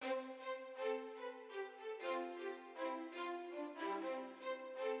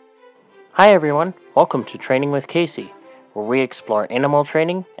Hi everyone, welcome to Training with Kayce, where we explore animal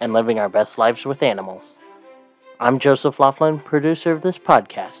training and living our best lives with animals. I'm Joseph Laughlin, producer of this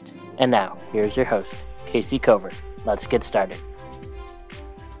podcast, and now, here's your host, Kayce Cover. Let's get started.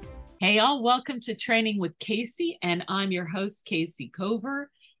 Hey y'all, welcome to Training with Kayce, and I'm your host, Kayce Cover,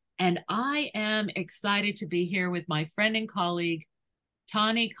 and I am excited to be here with my friend and colleague,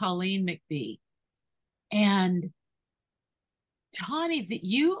 Tawni Coleen McBee. And Tawni,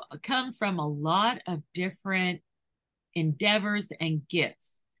 you come from a lot of different endeavors and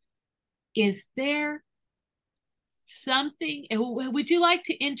gifts. Is there something, would you like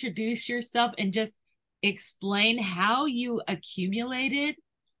to introduce yourself and just explain how you accumulated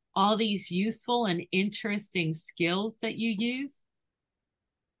all these useful and interesting skills that you use?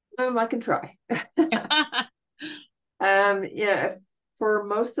 I can try. Yeah, for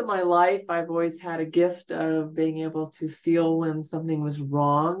most of my life, I've always had a gift of being able to feel when something was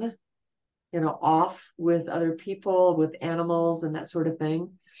wrong, off with other people, with animals, and that sort of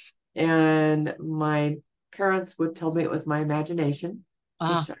thing. And my parents would tell me it was my imagination,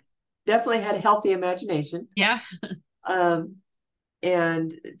 which I definitely had a healthy imagination. Yeah.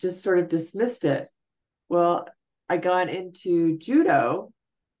 And just sort of dismissed it. Well, I got into judo.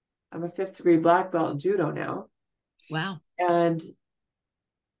 I'm a 5th degree black belt in judo now. Wow. And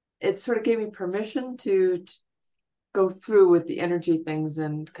it sort of gave me permission to go through with the energy things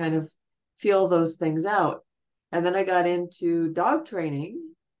and kind of feel those things out. And then I got into dog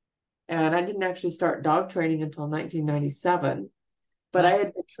training, and I didn't actually start dog training until 1997, but I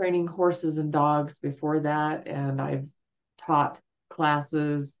had been training horses and dogs before that. And I've taught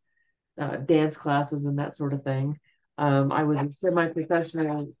classes, dance classes and that sort of thing. I was a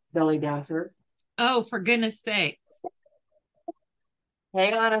semi-professional belly dancer. Oh, for goodness sake.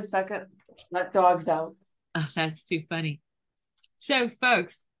 Hang on a second. Let dogs out. Oh, that's too funny. So,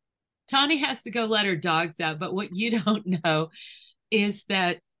 folks, Tawni has to go let her dogs out. But what you don't know is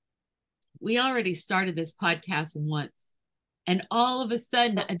that we already started this podcast once, and all of a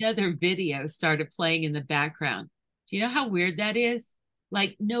sudden, another video started playing in the background. Do you know how weird that is?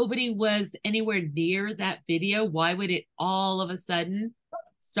 Like, nobody was anywhere near that video. Why would it all of a sudden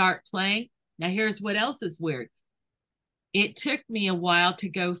start playing? Now, here's what else is weird. It took me a while to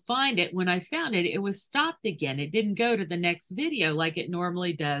go find it. When I found it, it was stopped again. It didn't go to the next video like it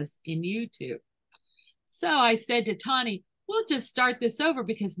normally does in YouTube. So I said to Tawni, we'll just start this over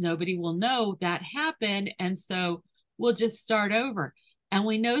because nobody will know that happened. And so we'll just start over. And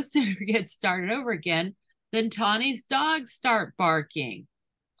we no sooner get started over again than Tawni's dogs start barking.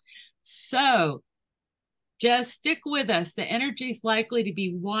 So just stick with us. The energy is likely to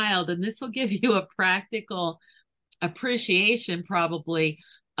be wild, and this will give you a practical appreciation probably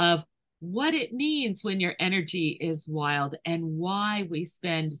of what it means when your energy is wild and why we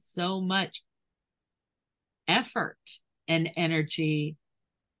spend so much effort and energy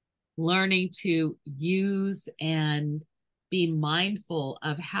learning to use and be mindful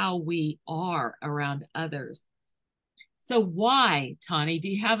of how we are around others. So why, Tawni, do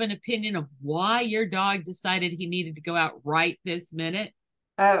you have an opinion of why your dog decided he needed to go out right this minute?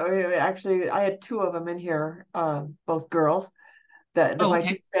 Actually, I had 2 of them in here, both girls, my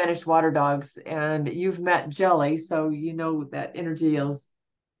 2 Spanish water dogs. And you've met Jelly, so you know that energy is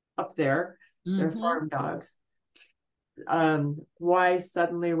up there. They're farm dogs. Why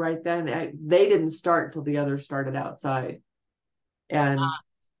suddenly right then? They didn't start until the others started outside. And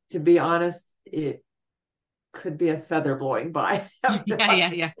to be honest, it could be a feather blowing by.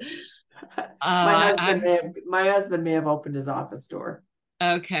 Yeah. My husband may have opened his office door.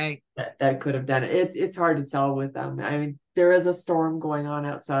 Okay. That could have done it. It's hard to tell with them. I mean, there is a storm going on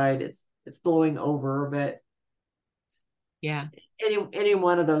outside. It's blowing over, but yeah, any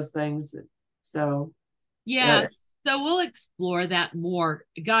one of those things. So yeah. So we'll explore that more.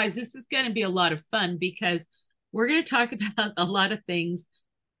 Guys, this is going to be a lot of fun because we're going to talk about a lot of things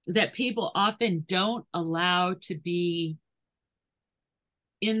that people often don't allow to be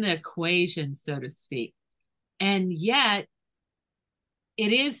in the equation, so to speak. And yet,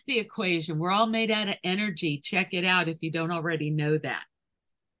 it is the equation. We're all made out of energy. Check it out if you don't already know that.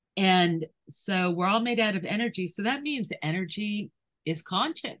 And so we're all made out of energy. So that means energy is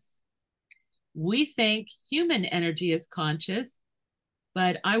conscious. We think human energy is conscious,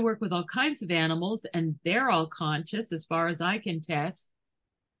 but I work with all kinds of animals and they're all conscious as far as I can test.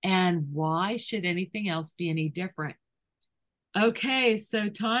 And why should anything else be any different? Okay, so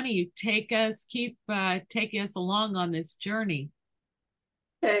Tawni, keep taking us along on this journey.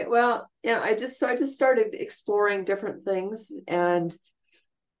 Okay, well, I just started exploring different things, and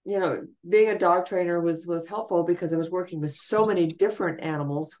being a dog trainer was helpful because I was working with so many different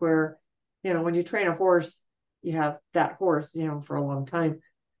animals where when you train a horse, you have that horse, for a long time.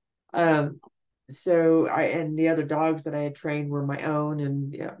 So and the other dogs that I had trained were my own,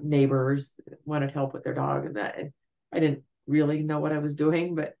 and neighbors wanted help with their dog, and that I didn't really know what I was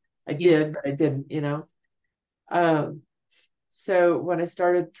doing, but I did, but I didn't. So when I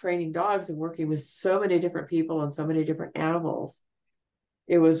started training dogs and working with so many different people and so many different animals,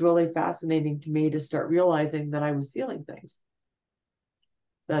 it was really fascinating to me to start realizing that I was feeling things.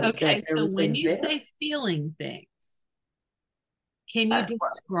 Okay, That so when everything's you there. say feeling things, can you Uh,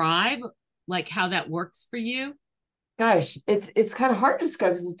 describe like how that works for you? Gosh, it's kind of hard to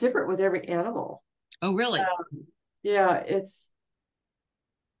describe because it's different with every animal. Oh, really? Yeah,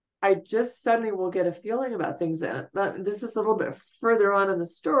 I just suddenly will get a feeling about things. And this is a little bit further on in the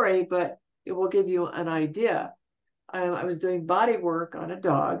story, but it will give you an idea. I was doing body work on a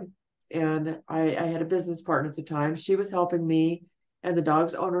dog, and I had a business partner at the time. She was helping me, and the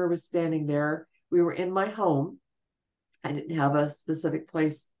dog's owner was standing there. We were in my home. I didn't have a specific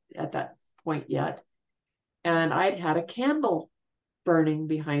place at that point yet. And I'd had a candle burning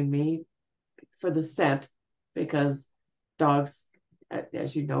behind me for the scent, because dogs,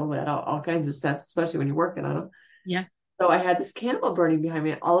 as you know, let out all kinds of scents, especially when you're working on them. Yeah. So I had this candle burning behind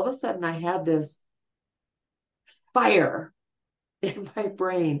me, and all of a sudden I had this fire in my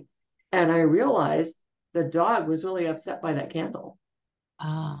brain, and I realized the dog was really upset by that candle.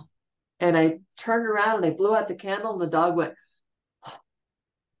 Oh, And I turned around and I blew out the candle, and the dog went,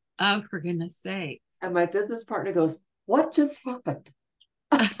 oh, for goodness sake. and my business partner goes, "What just happened?"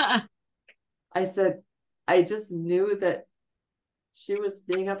 I said, "I just knew that she was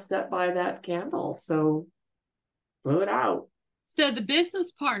being upset by that candle, so blew it out." So the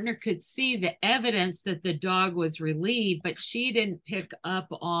business partner could see the evidence that the dog was relieved, but she didn't pick up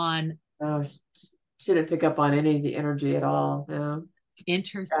on. Oh, she didn't pick up on any of the energy at all. Yeah.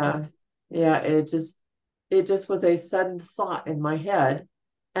 Interesting. Yeah, it just was a sudden thought in my head.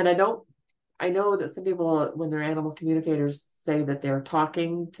 And I know that some people, when they're animal communicators, say that they're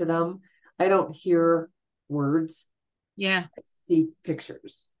talking to them. I don't hear words, Yeah. I see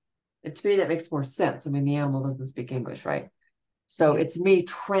pictures. And to me, that makes more sense. I mean, the animal doesn't speak English, right? So it's me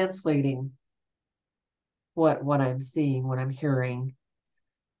translating what I'm seeing, what I'm hearing.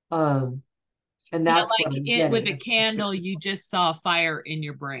 Um, and Yeah, that's what like I'm it with getting a is candle, pictures. you just saw fire in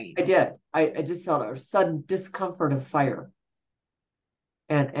your brain. I did. I just felt a sudden discomfort of fire.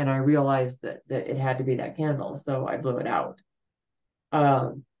 And I realized that it had to be that candle. So I blew it out.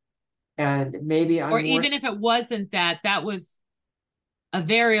 Um, and maybe Or I'm even working. if it wasn't that, that was a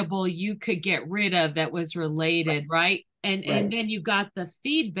variable you could get rid of that was related, right? And Right, then you got the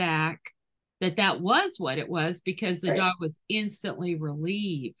feedback that that was what it was because the right. dog was instantly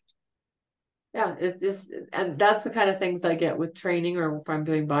relieved. Yeah, it's just, and that's the kind of things I get with training, or if I'm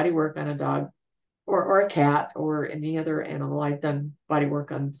doing body work on a dog or a cat or any other animal. I've done body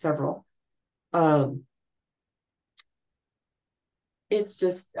work on several. Um, it's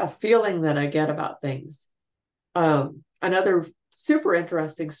just a feeling that I get about things. Another super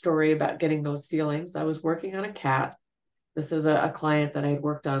interesting story about getting those feelings. I was working on a cat. This is a client that I had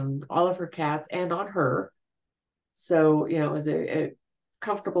worked on all of her cats and on her. So, it was a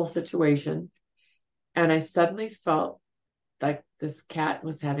comfortable situation. And I suddenly felt like this cat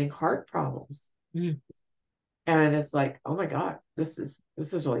was having heart problems. Mm. And it's like, oh my God, this is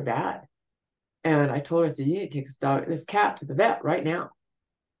really bad. And I told her, I said, you need to take this cat to the vet right now.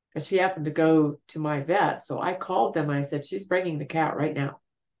 And she happened to go to my vet. So I called them and I said, she's bringing the cat right now.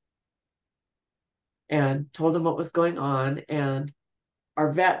 And told them what was going on. And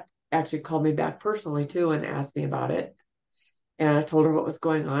our vet actually called me back personally too and asked me about it. And I told her what was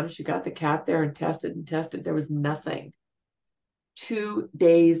going on. She got the cat there and tested and tested. There was nothing. 2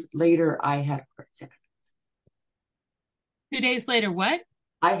 days later, I had a heart attack. 2 days later, what?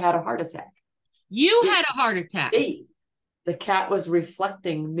 I had a heart attack. You had a heart attack. The cat was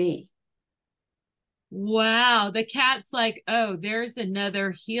reflecting me. Wow. The cat's like, oh, there's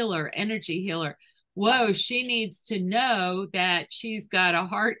another healer, energy healer. Whoa, she needs to know that she's got a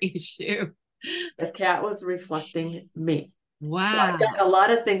heart issue. The cat was reflecting me. So Wow. I've gotten a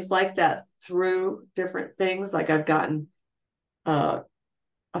lot of things like that through different things. Like I've gotten a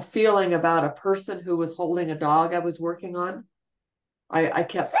feeling about a person who was holding a dog I was working on. I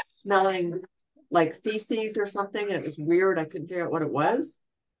kept smelling like feces or something, and it was weird. I couldn't figure out what it was.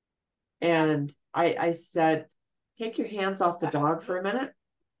 And I said, take your hands off the dog for a minute.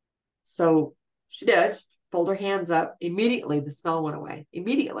 So she did. She pulled her hands up. Immediately, the smell went away.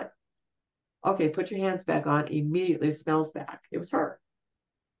 Immediately. Okay, put your hands back on. Immediately, smells back. It was her.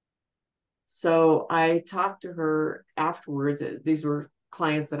 So I talked to her afterwards. These were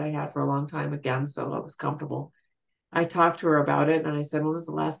clients that I had for a long time again, so I was comfortable. I talked to her about it and I said, when was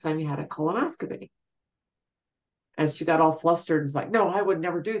the last time you had a colonoscopy? And she got all flustered and was like, no, I would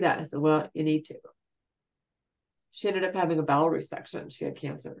never do that. I said, well, you need to. She ended up having a bowel resection. She had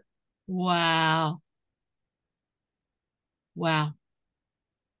cancer. Wow. Wow.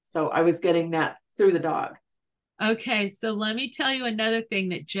 So I was getting that through the dog. Okay, so let me tell you another thing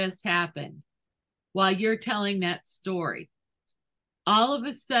that just happened while you're telling that story. All of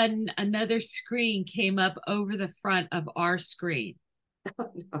a sudden, another screen came up over the front of our screen.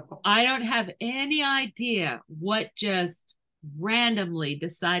 No. I don't have any idea what just randomly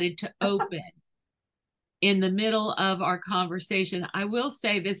decided to open in the middle of our conversation. I will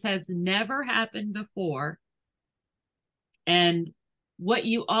say this has never happened before. And what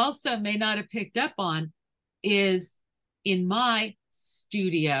you also may not have picked up on is in my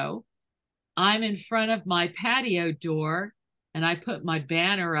studio, I'm in front of my patio door and I put my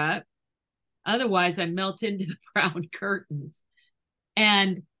banner up. Otherwise, I melt into the brown curtains.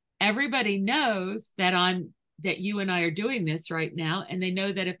 And everybody knows that you and I are doing this right now. And they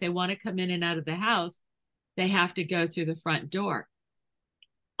know that if they want to come in and out of the house, they have to go through the front door.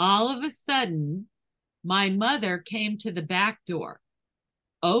 All of a sudden, my mother came to the back door,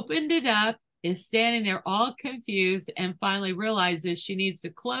 opened it up, is standing there all confused, and finally realizes she needs to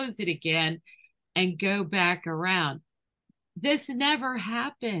close it again and go back around. This never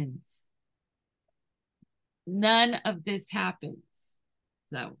happens. None of this happens.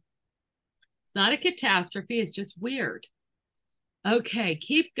 So it's not a catastrophe. It's just weird. Okay,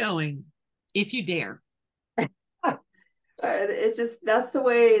 keep going if you dare. It's just, that's the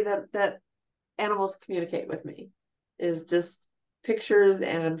way that animals communicate with me, is just pictures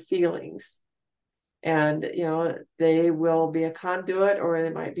and feelings. And, you know, they will be a conduit, or they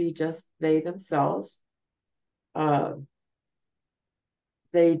might be just they themselves.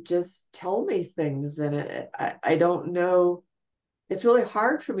 They just tell me things, and I don't know. It's really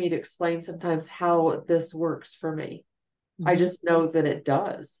hard for me to explain sometimes how this works for me. Mm-hmm. I just know that it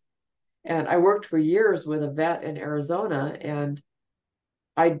does. And I worked for years with a vet in Arizona, and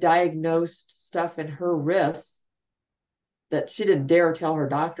I diagnosed stuff in her wrists that she didn't dare tell her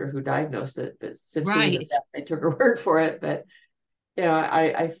doctor who diagnosed it. But since she was a vet, they took her word for it. But, you know,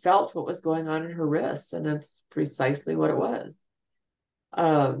 I felt what was going on in her wrists, and that's precisely what it was.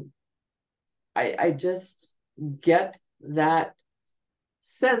 I just get that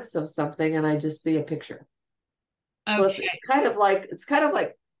sense of something, and I just see a picture. Okay. So it's kind of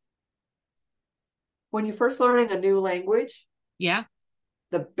like when you're first learning a new language. Yeah.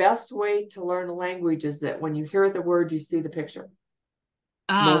 The best way to learn a language is that when you hear the word, you see the picture.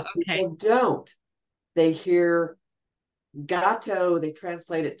 Most people don't. They hear gato, they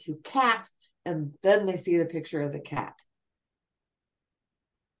translate it to cat, and then they see the picture of the cat.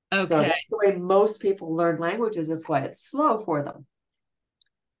 Okay. So that's the way most people learn languages. That's why it's slow for them.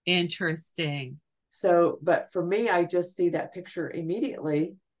 Interesting. So, but for me, I just see that picture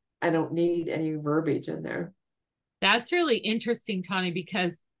immediately. I don't need any verbiage in there. That's really interesting, Tawni,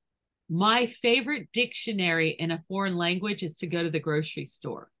 because my favorite dictionary in a foreign language is to go to the grocery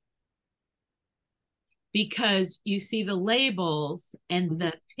store. Because you see the labels and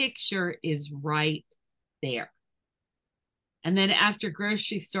the picture is right there. And then after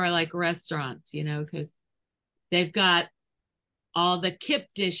grocery store, I like restaurants, you know, because they've got all the kip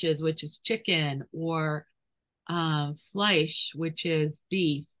dishes, which is chicken, or Fleisch, which is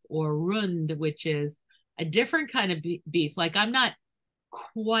beef, or Rund, which is a different kind of beef. Like, I'm not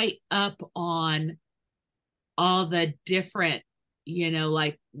quite up on all the different, you know,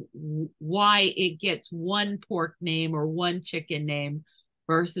 like why it gets one pork name or one chicken name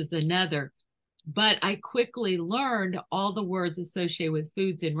versus another. But I quickly learned all the words associated with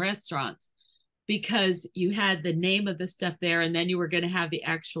foods in restaurants, because you had the name of the stuff there, and then you were going to have the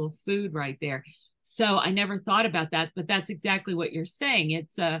actual food right there. So I never thought about that, but that's exactly what you're saying.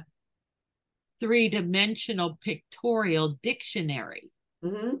 It's a three-dimensional pictorial dictionary.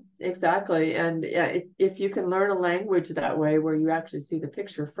 Exactly. And yeah, if you can learn a language that way, where you actually see the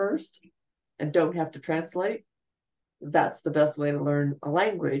picture first and don't have to translate, that's the best way to learn a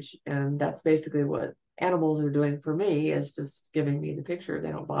language. And that's basically what animals are doing for me, is just giving me the picture.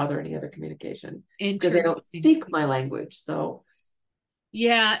 They don't bother any other communication because they don't speak my language. So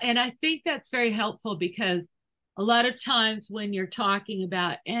yeah, and I think that's very helpful, because a lot of times when you're talking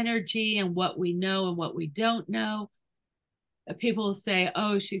about energy and what we know and what we don't know, people will say,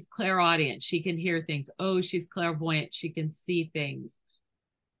 oh, she's clairaudient, she can hear things. Oh, she's clairvoyant, she can see things.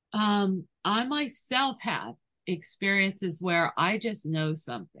 I myself have experiences where I just know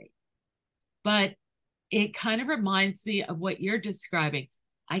something, but it kind of reminds me of what you're describing.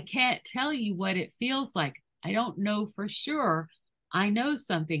 I can't tell you what it feels like. I don't know for sure. I know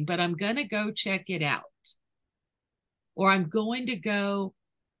something, but I'm going to go check it out. Or I'm going to go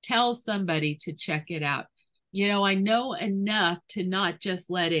tell somebody to check it out. I know enough to not just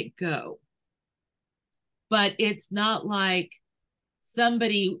let it go. But it's not like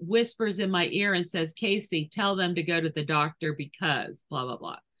somebody whispers in my ear and says, Kayce, tell them to go to the doctor because blah, blah,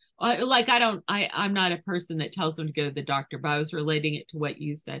 blah. Like I'm not a person that tells them to go to the doctor, but I was relating it to what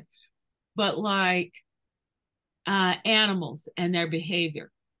you said. But like animals and their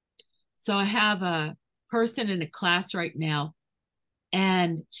behavior. So I have a person in a class right now,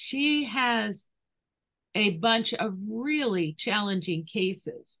 and she has a bunch of really challenging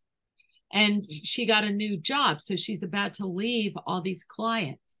cases. And she got a new job, so she's about to leave all these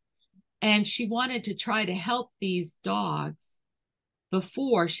clients. And she wanted to try to help these dogs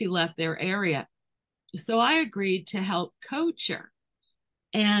before she left their area. So I agreed to help coach her.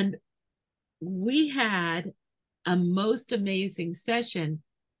 And we had a most amazing session,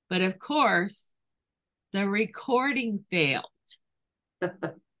 but of course, the recording failed.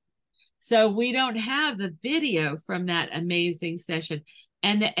 So we don't have the video from that amazing session.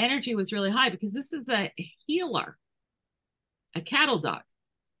 And the energy was really high because this is a healer, a cattle dog.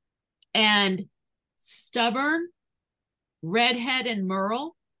 And stubborn, redhead and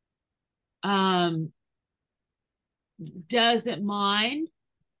Merle doesn't mind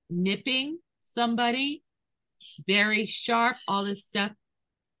nipping somebody, very sharp, all this stuff.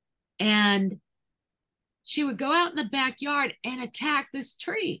 And she would go out in the backyard and attack this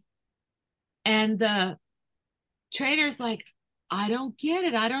tree. And the trainer's like, I don't get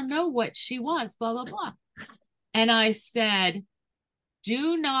it. I don't know what she wants, blah, blah, blah. And I said,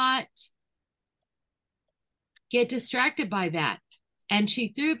 do not get distracted by that. And she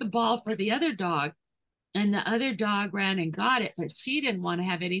threw the ball for the other dog, and the other dog ran and got it, but she didn't want to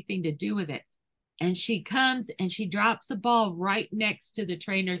have anything to do with it. And she comes and she drops a ball right next to the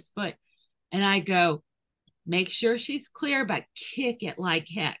trainer's foot. And I go, make sure she's clear, but kick it like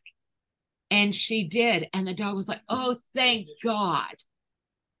heck. And she did. And the dog was like, oh, thank God.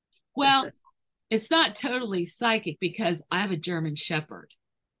 Well, it's not totally psychic because I have a German Shepherd.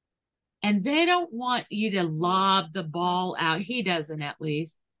 And they don't want you to lob the ball out. He doesn't, at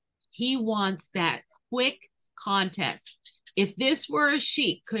least. He wants that quick contest. If this were a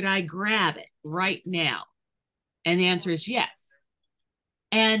sheep, could I grab it right now? And the answer is yes.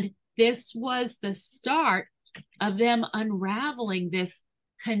 And this was the start of them unraveling this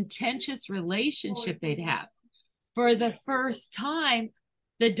contentious relationship they'd have. For the first time,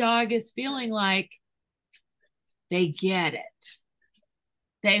 the dog is feeling like they get it.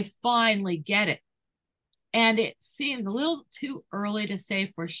 They finally get it. And it seemed a little too early to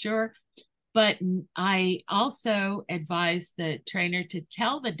say for sure, but I also advised the trainer to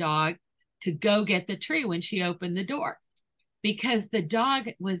tell the dog to go get the tree when she opened the door, because the dog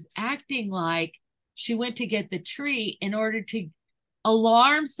was acting like she went to get the tree in order to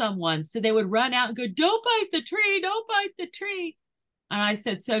alarm someone. So they would run out and go, don't bite the tree, don't bite the tree. And I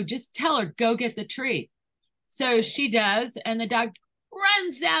said, so just tell her, go get the tree. So she does. And the dog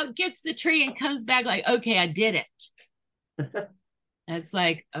runs out, gets the tree, and comes back like, okay, I did it. It's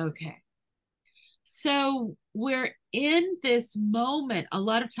like, okay. So we're in this moment a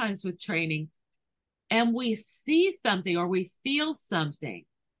lot of times with training, and we see something or we feel something,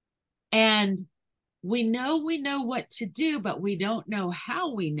 and we know what to do, but we don't know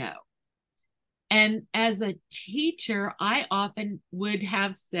how we know. And as a teacher, I often would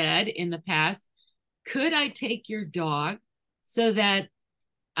have said in the past, could I take your dog so that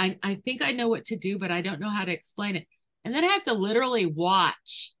I think I know what to do, but I don't know how to explain it. And then I have to literally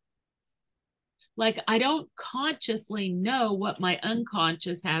watch. Like, I don't consciously know what my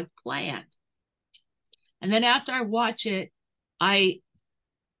unconscious has planned. And then after I watch it, I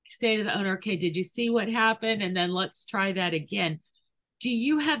say to the owner, okay, did you see what happened? And then let's try that again. Do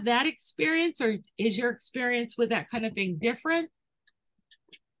you have that experience, or is your experience with that kind of thing different?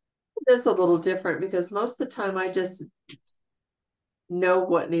 It's a little different because most of the time I just know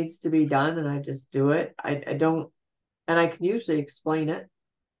what needs to be done and I just do it. I don't, and I can usually explain it.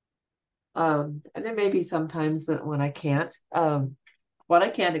 And there may be sometimes that when I can't, what I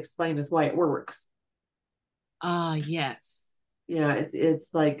can't explain is why it works. Yes. Yeah, it's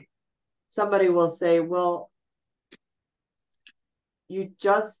like somebody will say, well, you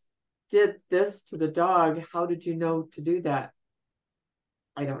just did this to the dog. How did you know to do that?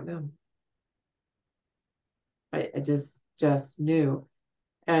 I don't know. I just knew.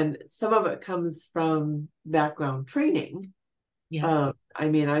 And some of it comes from background training. Yeah. I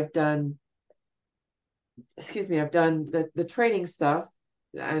mean, I've done I've done the training stuff,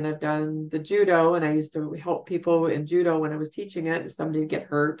 and I've done the judo, and I used to help people in judo when I was teaching it. If somebody would get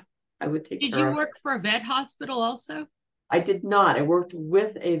hurt, I would take Did care you of it. work for a vet hospital also? I did not. I worked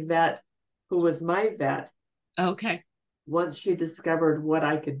with a vet who was my vet. Okay. Once she discovered what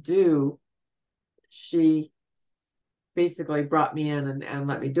I could do, she basically brought me in and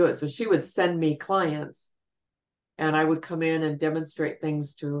let me do it. So she would send me clients, and I would come in and demonstrate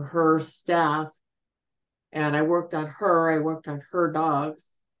things to her staff. And I worked on her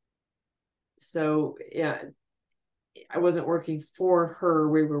dogs. So yeah, I wasn't working for her.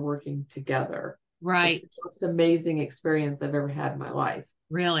 We were working together. Right. It's the most amazing experience I've ever had in my life.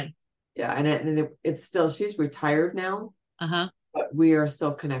 Really? Yeah. And it's still, she's retired now, Uh-huh. but we are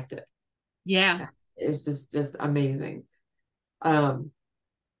still connected. Yeah. It's just amazing.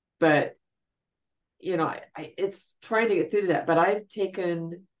 But it's trying to get through that, but I've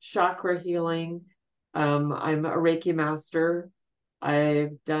taken chakra healing. I'm a Reiki master.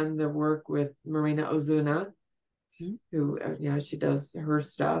 I've done the work with Marina Ozuna, who, she does her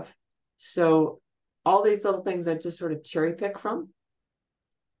stuff. So all these little things I just sort of cherry pick from.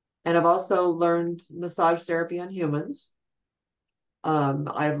 And I've also learned massage therapy on humans.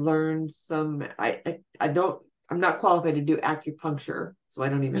 I've learned I'm not qualified to do acupuncture, so I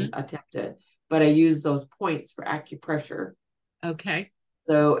don't even attempt it, but I use those points for acupressure. Okay.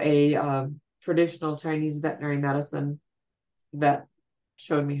 So a traditional Chinese veterinary medicine vet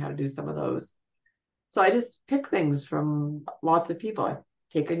showed me how to do some of those. So I just pick things from lots of people. I've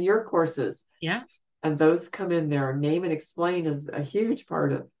taken your courses. Yeah. And those come in there. Name and explain is a huge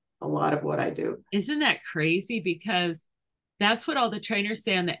part of a lot of what I do. Isn't that crazy? Because that's what all the trainers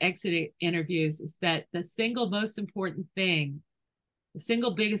say on the exit interviews, is that the single most important thing, the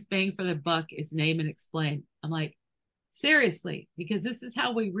single biggest bang for the buck is name and explain. I'm like, seriously, because this is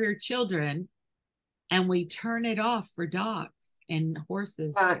how we rear children, and we turn it off for dogs and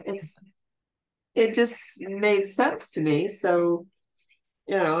horses. It just made sense to me. So,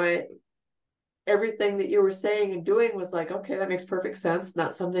 everything that you were saying and doing was like, okay, that makes perfect sense.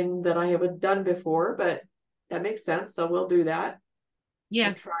 Not something that I have done before, but that makes sense. So we'll do that. Yeah.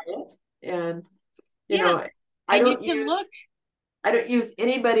 We'll try it. And, I don't use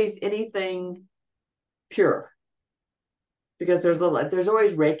anybody's anything pure, because there's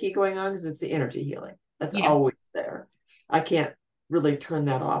always Reiki going on, because it's the energy healing. That's always there. I can't really turn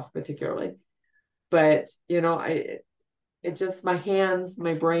that off particularly, but it just, my hands,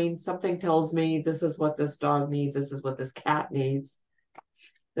 my brain, something tells me this is what this dog needs. This is what this cat needs.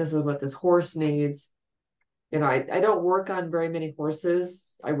 This is what this horse needs. I don't work on very many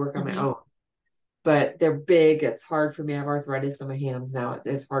horses. I work on my own, but they're big. It's hard for me. I have arthritis in my hands now.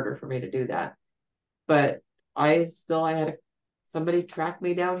 It's harder for me to do that. But I had somebody track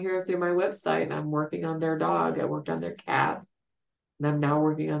me down here through my website, and I'm working on their dog. I worked on their cat, and I'm now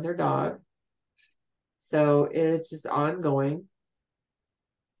working on their dog. So it's just ongoing.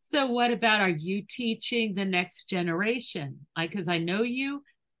 So what about, are you teaching the next generation? Because I know you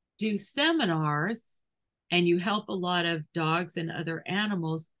do seminars and you help a lot of dogs and other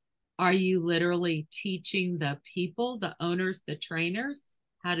animals. Are you literally teaching the people, the owners, the trainers,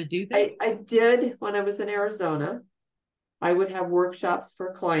 how to do this? I did when I was in Arizona. I would have workshops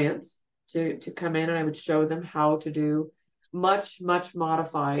for clients to come in, and I would show them how to do much, much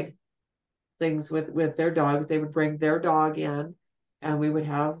modified things with their dogs. They would bring their dog in, and we would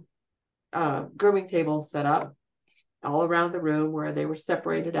have grooming tables set up all around the room where they were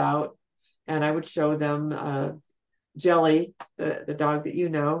separated out. And I would show them Jelly, the dog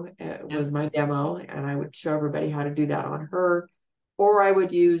that was my demo, and I would show everybody how to do that on her. Or I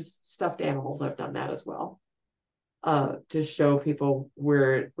would use stuffed animals. I've done that as well, to show people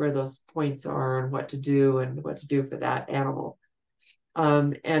where those points are and what to do for that animal.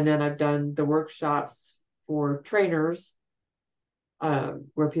 And then I've done the workshops for trainers,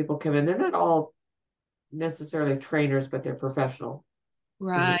 where people come in. They're not all necessarily trainers, but they're professional.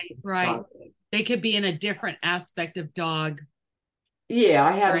 Right. They could be in a different aspect of dog. Yeah,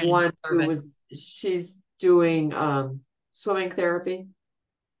 I had one she's doing swimming therapy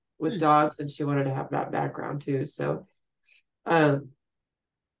with dogs, and she wanted to have that background too. So, and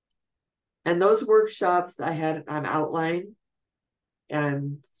those workshops I had an outline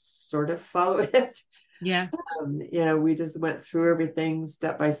and sort of followed it. Yeah. We just went through everything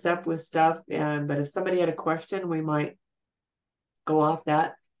step by step with stuff. But if somebody had a question, we might go off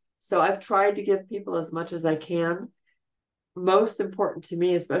that. So I've tried to give people as much as I can. Most important to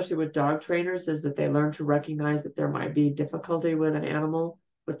me, especially with dog trainers, is that they learn to recognize that there might be difficulty with an animal,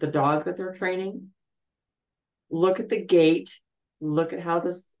 with the dog that they're training. Look at the gait, look at how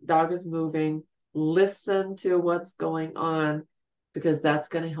this dog is moving, listen to what's going on, because that's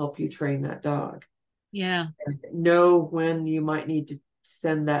going to help you train that dog. Yeah. And know when you might need to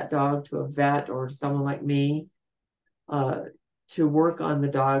send that dog to a vet or someone like me to work on the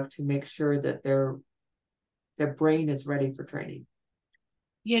dog to make sure that their brain is ready for training.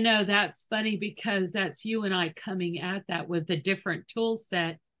 You know, that's funny because that's you and I coming at that with a different tool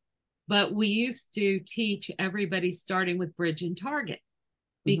set. But we used to teach everybody starting with bridge and target,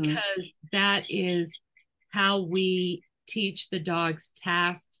 because that is how we teach the dogs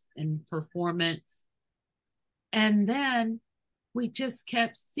tasks and performance. And then we just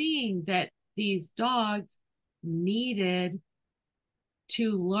kept seeing that these dogs needed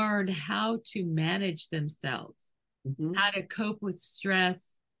to learn how to manage themselves, how to cope with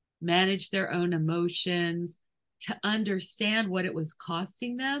stress, manage their own emotions, to understand what it was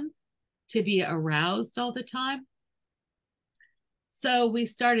costing them to be aroused all the time. So we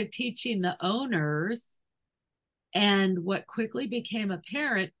started teaching the owners, and what quickly became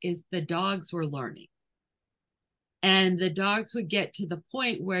apparent is the dogs were learning. And the dogs would get to the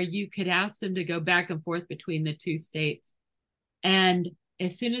point where you could ask them to go back and forth between the two states. And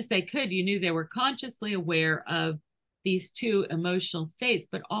as soon as they could, you knew they were consciously aware of these two emotional states,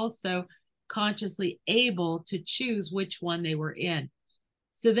 but also consciously able to choose which one they were in.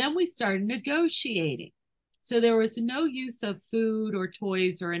 So then we started negotiating. So there was no use of food or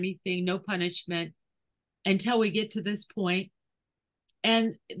toys or anything, no punishment until we get to this point.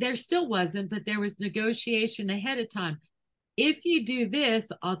 And there still wasn't, but there was negotiation ahead of time. If you do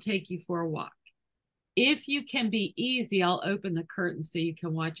this, I'll take you for a walk. If you can be easy, I'll open the curtain so you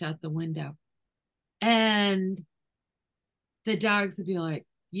can watch out the window. And the dogs would be like,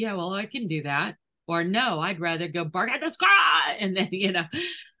 yeah, well, I can do that. Or no, I'd rather go bark at the sky. And then,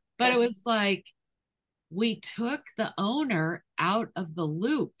 but it was like, we took the owner out of the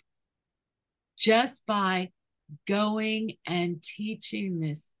loop just by going and teaching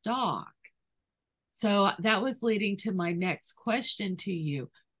this dog. So that was leading to my next question to you.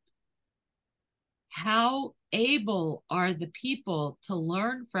 How able are the people to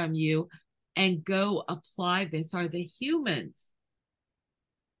learn from you and go apply this? Are the humans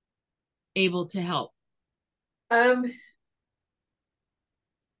able to help?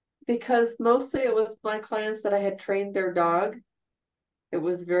 Because mostly it was my clients that I had trained their dog. It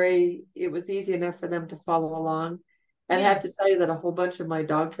was easy enough for them to follow along. And I have to tell you that a whole bunch of my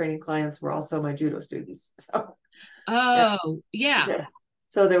dog training clients were also my judo students. So, yeah. Yes.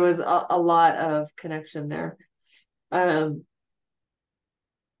 So there was a lot of connection there. For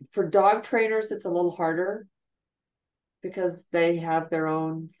dog trainers, it's a little harder because they have their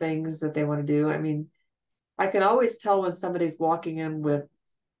own things that they want to do. I mean, I can always tell when somebody's walking in with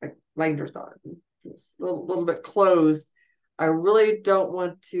like blinders on. It's a little bit closed. I really don't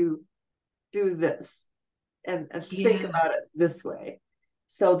want to do this and think about it this way.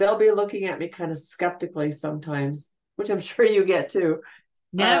 So they'll be looking at me kind of skeptically sometimes, which I'm sure you get too.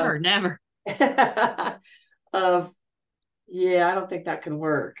 Never. Of, yeah, I don't think that can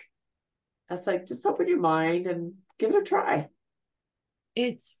work. That's like, just open your mind and give it a try.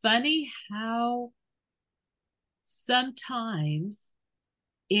 It's funny how sometimes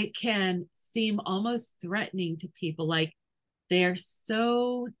it can seem almost threatening to people. Like they're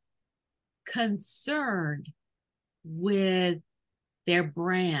so concerned with their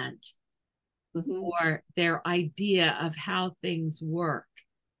brand or their idea of how things work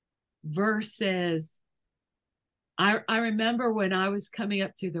versus I remember when I was coming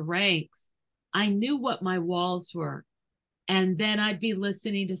up through the ranks, I knew what my walls were. And then I'd be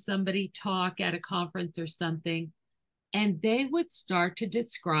listening to somebody talk at a conference or something, and they would start to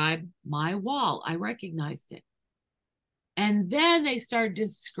describe my wall. I recognized it. And then they started to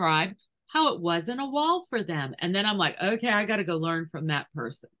describe how it wasn't a wall for them. And then I'm like, okay, I got to go learn from that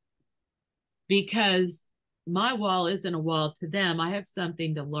person because my wall isn't a wall to them. I have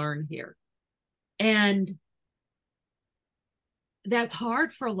something to learn here. And that's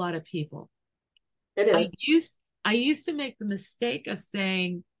hard for a lot of people. It is. I used to make the mistake of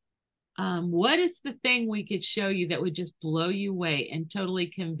saying, what is the thing we could show you that would just blow you away and totally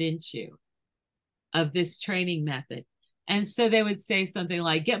convince you of this training method? And so they would say something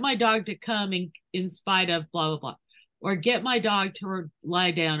like, get my dog to come in spite of blah, blah, blah, or get my dog to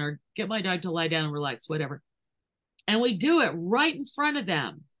lie down, or get my dog to lie down and relax, whatever. And we do it right in front of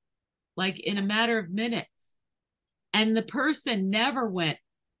them, like in a matter of minutes. And the person never went,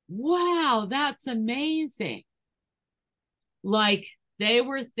 wow, that's amazing. Like they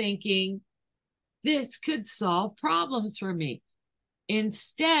were thinking, this could solve problems for me.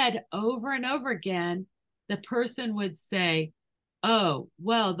 Instead, over and over again, the person would say, Oh,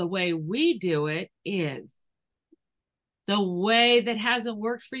 well, the way we do it is the way that hasn't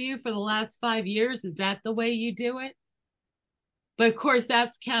worked for you for the last 5 years. Is that the way you do it? But of course,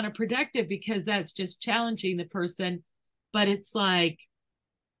 that's counterproductive because that's just challenging the person. But it's like,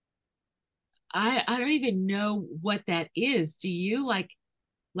 I don't even know what that is. Do you like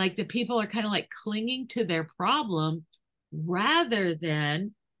the people are kind of like clinging to their problem rather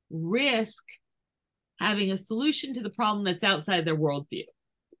than risk having a solution to the problem that's outside their worldview?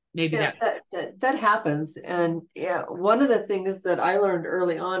 Maybe Yeah, that happens. And yeah, one of the things that I learned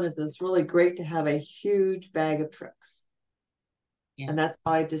early on is it's really great to have a huge bag of tricks. Yeah. And that's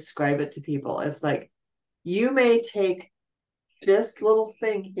how I describe it to people. It's like, you may take this little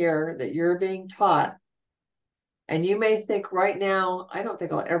thing here that you're being taught, and you may think right now, I don't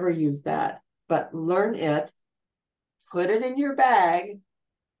think I'll ever use that, but learn it, put it in your bag,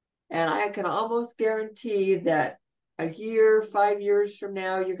 and I can almost guarantee that a year, 5 years from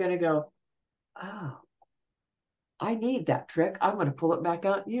now, you're going to go, oh, I need that trick. I'm going to pull it back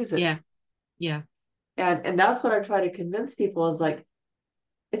out and use it. Yeah. Yeah. And that's what I try to convince people is like,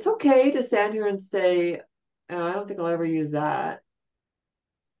 it's okay to stand here and say, oh, I don't think I'll ever use that.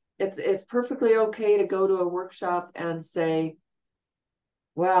 It's perfectly okay to go to a workshop and say,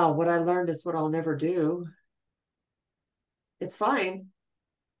 wow, what I learned is what I'll never do. It's fine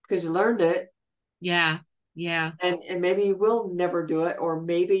because you learned it. Yeah. Yeah. And maybe you will never do it, or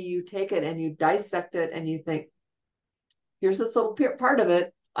maybe you take it and you dissect it and you think, here's this little part of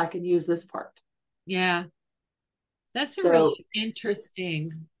it. I can use this part. Yeah. That's a So really it's just,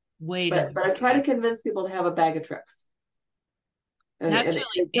 interesting way to but I try to convince people to have a bag of tricks. That's And really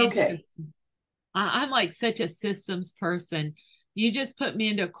it's okay. interesting. I'm like such a systems person. You just put me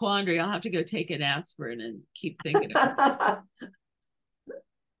into a quandary. I'll have to go take an aspirin and keep thinking about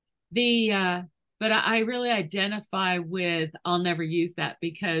it. But I really identify with I'll never use that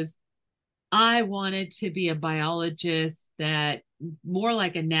because I wanted to be a biologist that more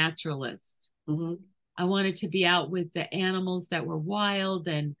like a naturalist. Mm-hmm. I wanted to be out with the animals that were wild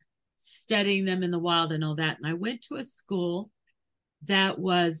and studying them in the wild and all that. And I went to a school that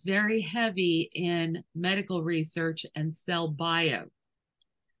was very heavy in medical research and cell bio.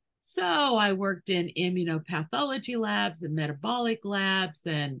 So I worked in immunopathology labs and metabolic labs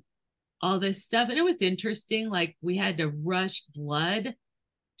and all this stuff. And it was interesting. Like we had to rush blood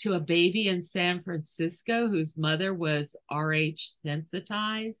to a baby in San Francisco whose mother was Rh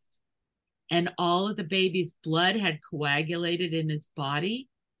sensitized. And all of the baby's blood had coagulated in his body.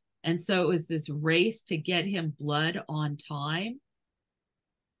 And so it was this race to get him blood on time.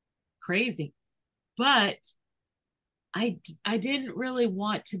 Crazy. But I didn't really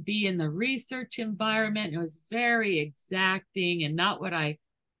want to be in the research environment. It was very exacting and not what I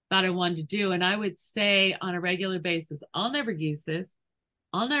thought I wanted to do. And I would say on a regular basis, I'll never use this.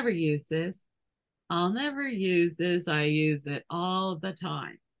 I'll never use this. I'll never use this. I use it all the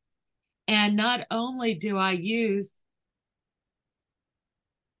time. And not only do I use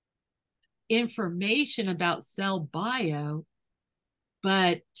information about cell bio,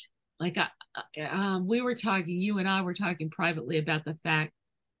 but like we were talking, you and I were talking privately about the fact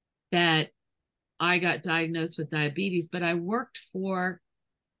that I got diagnosed with diabetes, but I worked for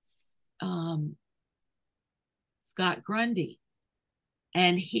Scott Grundy,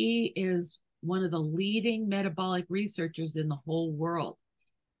 and he is one of the leading metabolic researchers in the whole world.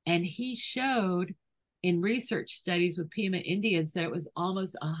 And he showed in research studies with Pima Indians that it was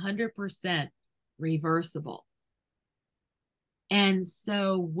almost 100% reversible. And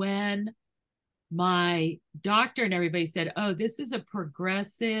so when my doctor and everybody said, oh, this is a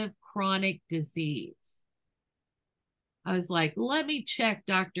progressive chronic disease, I was like, let me check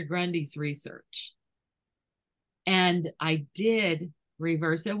Dr. Grundy's research. And I did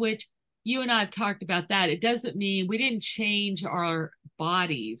reverse it, which you and I have talked about that. It doesn't mean we didn't change our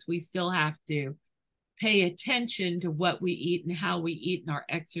bodies. We still have to pay attention to what we eat and how we eat and our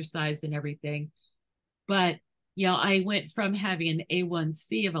exercise and everything. But, you know, I went from having an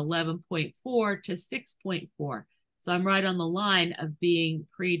A1C of 11.4 to 6.4. So I'm right on the line of being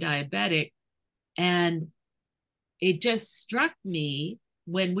pre-diabetic. And it just struck me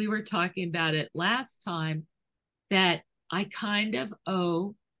when we were talking about it last time that I kind of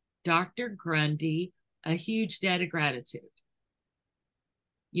owe Dr. Grundy a huge debt of gratitude,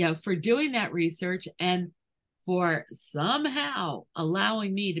 you know, for doing that research and for somehow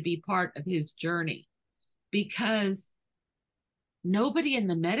allowing me to be part of his journey, because nobody in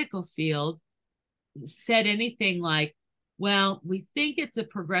the medical field said anything like, well, we think it's a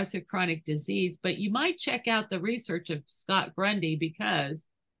progressive chronic disease, but you might check out the research of Scott Grundy because,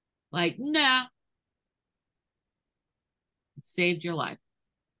 like, no. It saved your life.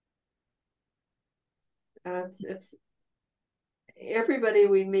 It's everybody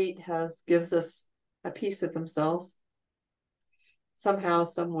we meet gives us a piece of themselves somehow,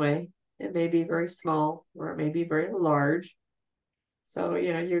 some way. It may be very small or it may be very large. So,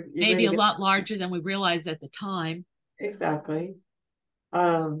 you're Maybe going a to lot larger than we realized at the time. exactly.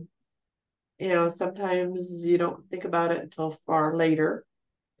 Sometimes you don't think about it until far later,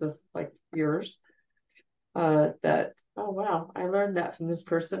 just like yours. That, oh wow, I learned that from this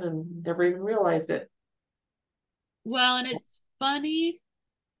person and never even realized it. Well, and it's funny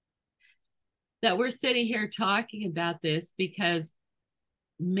that we're sitting here talking about this because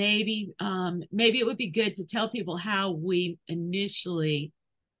maybe it would be good to tell people how we initially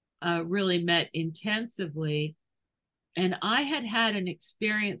really met intensively. And I had an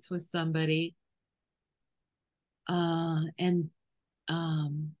experience with somebody, and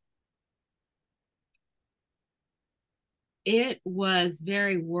it was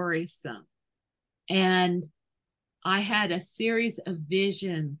very worrisome. And I had a series of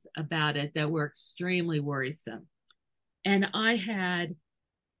visions about it that were extremely worrisome. And I had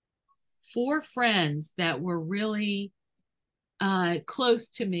 4 friends that were really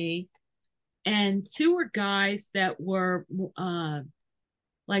close to me, and 2 were guys that were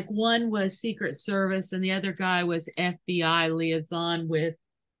like one was Secret Service and the other guy was FBI liaison with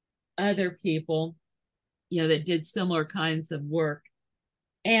other people, that did similar kinds of work.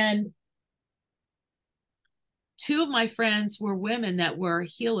 And 2 of my friends were women that were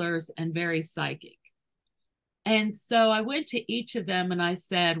healers and very psychic. And so I went to each of them and I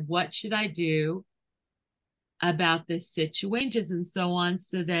said, what should I do about this situation and so on,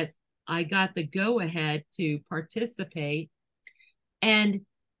 so that I got the go ahead to participate. And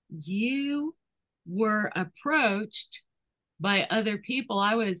you were approached by other people.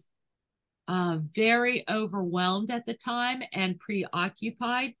 I was very overwhelmed at the time and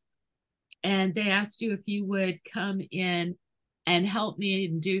preoccupied. And they asked you if you would come in and help me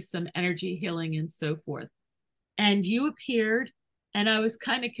and do some energy healing and so forth. And you appeared, and I was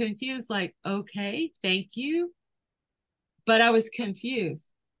kind of confused, like, okay, thank you. But I was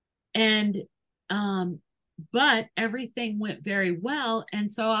confused. And, but everything went very well.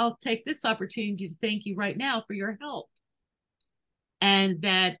 And so I'll take this opportunity to thank you right now for your help. And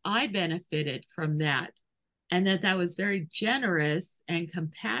that I benefited from that. And that was very generous and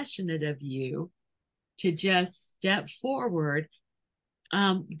compassionate of you to just step forward.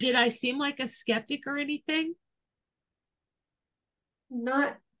 Did I seem like a skeptic or anything?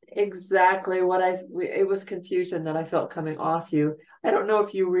 Not exactly it was confusion that I felt coming off you. I don't know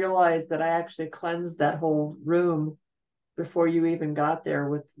if you realized that I actually cleansed that whole room before you even got there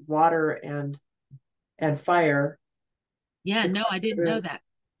with water and fire. Yeah, no, I didn't know that.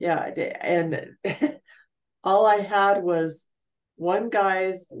 Yeah, I did. And all I had was one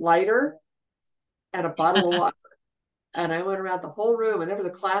guy's lighter and a bottle of water. And I went around the whole room, and there was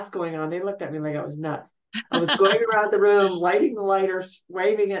a class going on. They looked at me like I was nuts. I was going around the room, lighting the lighter,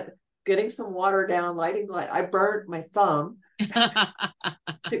 waving it, getting some water down, lighting the light. I burnt my thumb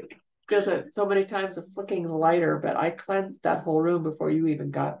because so many times of flicking the lighter, but I cleansed that whole room before you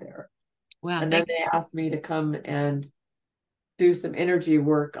even got there. Wow. And then they asked me to come and do some energy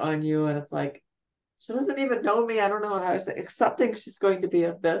work on you. And it's like, she doesn't even know me. I don't know how to say, accepting she's going to be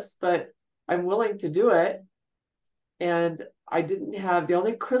of this, but I'm willing to do it. And I didn't have, the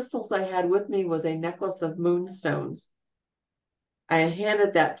only crystals I had with me was a necklace of moonstones. I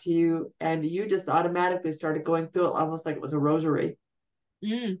handed that to you, and you just automatically started going through it almost like it was a rosary,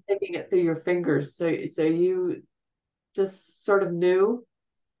 taking it through your fingers. So you just sort of knew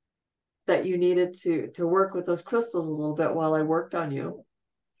that you needed to work with those crystals a little bit while I worked on you.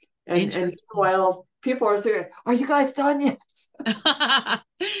 And while people are saying, are you guys done yet?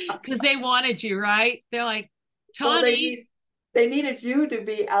 Because they wanted you, right? They're like, Tawni. Well, they needed you to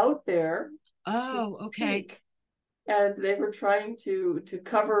be out there. Oh, okay. And they were trying to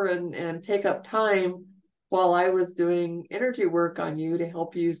cover and take up time while I was doing energy work on you to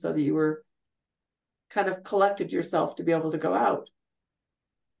help you so that you were kind of collected yourself to be able to go out.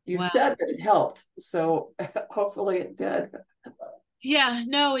 You said that it helped, so hopefully it did. Yeah,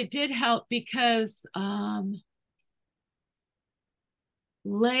 no, it did help because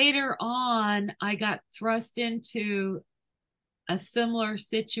later on, I got thrust into a similar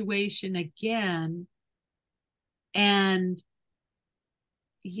situation again. And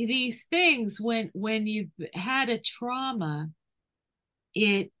these things, when you've had a trauma,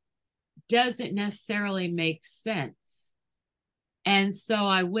 it doesn't necessarily make sense. And so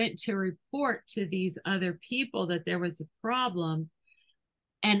I went to report to these other people that there was a problem.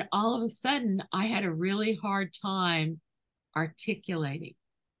 And all of a sudden, I had a really hard time articulating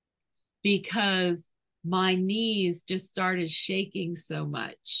because my knees just started shaking so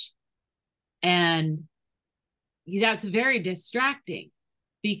much. And that's very distracting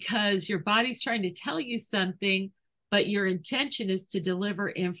because your body's trying to tell you something, but your intention is to deliver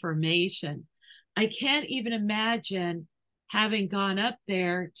information. I can't even imagine having gone up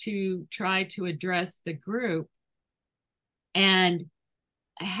there to try to address the group and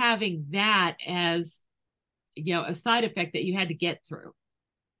having that as, a side effect that you had to get through.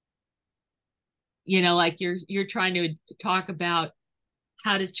 Like you're trying to talk about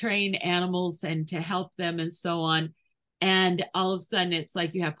how to train animals and to help them and so on. And all of a sudden it's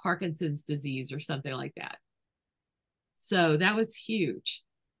like you have Parkinson's disease or something like that. So that was huge.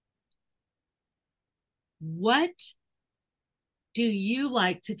 What do you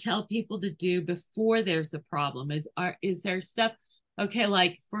like to tell people to do before there's a problem? Is there stuff? Okay,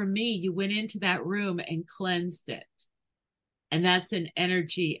 like for me, you went into that room and cleansed it. And that's an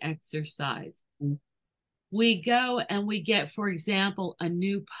energy exercise. Mm-hmm. We go and we get, for example, a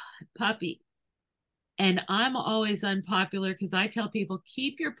new puppy. And I'm always unpopular because I tell people,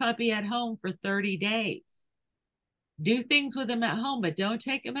 keep your puppy at home for 30 days. Do things with him at home, but don't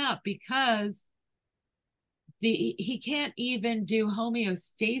take him out because he can't even do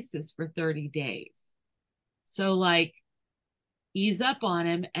homeostasis for 30 days. So like ease up on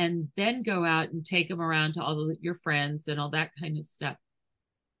him and then go out and take him around to all your friends and all that kind of stuff.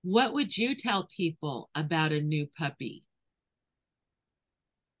 What would you tell people about a new puppy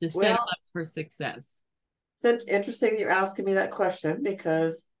to set them up for success? It's interesting that you're asking me that question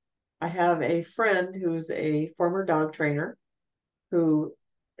because I have a friend who's a former dog trainer who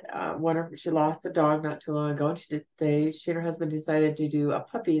she lost a dog not too long ago, and she and her husband decided to do a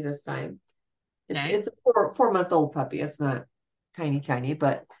puppy this time. It's a 4-month-old puppy. It's not tiny,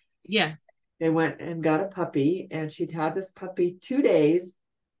 but yeah, they went and got a puppy, and she'd had this puppy 2 days,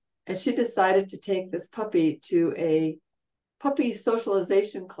 and she decided to take this puppy to a puppy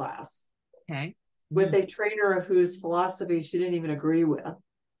socialization class. Okay. With a trainer whose philosophy she didn't even agree with.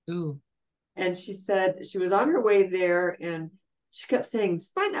 Ooh. And she said she was on her way there and she kept saying,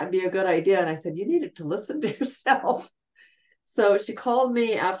 this might not be a good idea. And I said, you needed to listen to yourself. So she called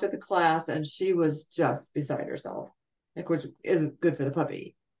me after the class and she was just beside herself, which isn't good for the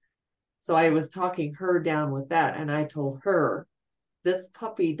puppy. So I was talking her down with that. And I told her, this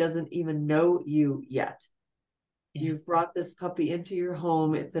puppy doesn't even know you yet. Yeah. You've brought this puppy into your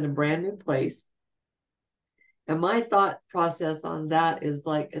home. It's in a brand new place. And my thought process on that is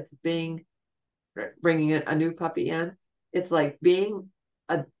like it's bringing a new puppy in. It's like being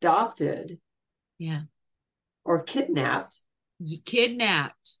adopted. Yeah. Or kidnapped.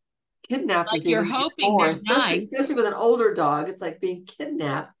 Kidnapped Like is you're hoping more, they're nice. Especially with an older dog. It's like being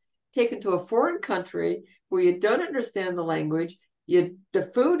kidnapped, taken to a foreign country where you don't understand the language.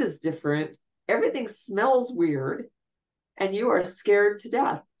 The food is different. Everything smells weird. And you are scared to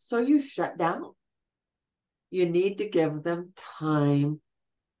death. So you shut down. You need to give them time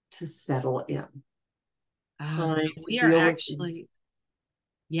to settle in. Time so we to deal actually, with things.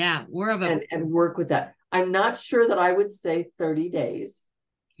 Yeah, we're of a and work with that. I'm not sure that I would say 30 days,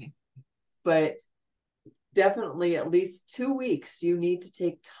 okay, but definitely at least 2 weeks. You need to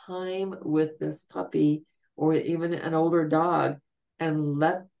take time with this puppy or even an older dog and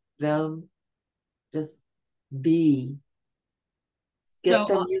let them just be. Get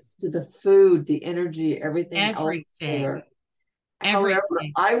them used to the food, the energy, everything else there. However,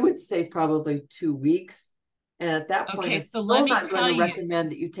 I would say probably 2 weeks. And at that point, I'm still not going to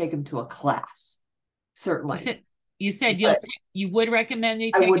recommend that you take them to a class. Certainly. You said you would recommend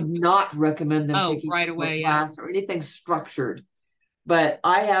I would not recommend them taking right away, a class or anything structured. But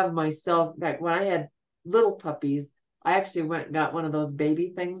I have myself, in fact, when I had little puppies, I actually went and got one of those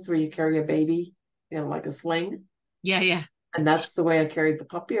baby things where you carry a baby, like a sling. Yeah. And that's the way I carried the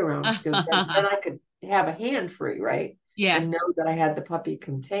puppy around because then I could have a hand free, right? Yeah. And know that I had the puppy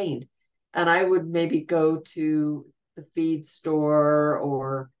contained. And I would maybe go to the feed store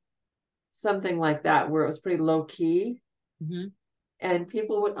or something like that where it was pretty low key. Mm-hmm. And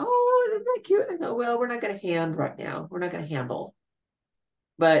people would, oh, isn't that cute? I go, well, we're not going to hand right now. We're not going to handle.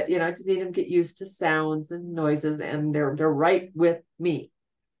 But, I just need them to get used to sounds and noises and they're right with me.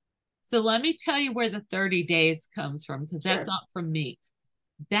 So let me tell you where the 30 days comes from, because that's not from me.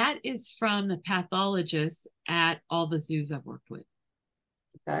 That is from the pathologists at all the zoos I've worked with.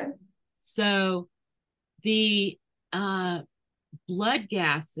 Okay. So the blood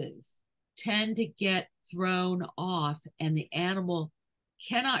gases tend to get thrown off and the animal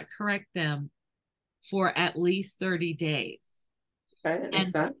cannot correct them for at least 30 days. Okay, that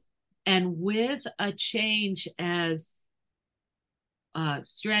makes sense. And with a change as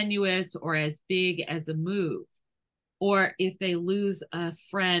strenuous or as big as a move, or if they lose a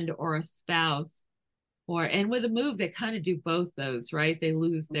friend or a spouse, and with a move, they kind of do both those, right? They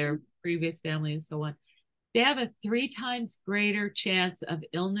lose their previous family and so on. They have a 3 times greater chance of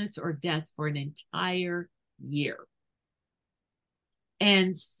illness or death for an entire year.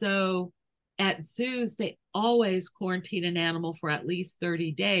 And so at zoos, they always quarantine an animal for at least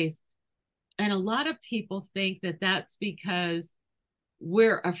 30 days. And a lot of people think that that's because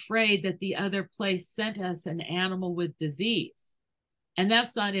we're afraid that the other place sent us an animal with disease. And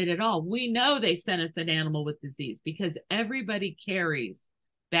that's not it at all. We know they sent us an animal with disease because everybody carries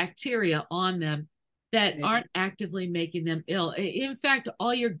bacteria on them that aren't actively making them ill. In fact,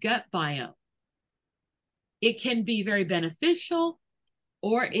 all your gut biome, it can be very beneficial,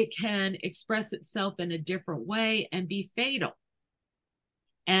 or it can express itself in a different way and be fatal.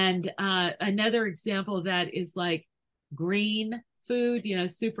 And another example of that is like green food,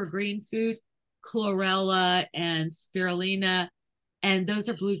 super green food, chlorella and spirulina, and those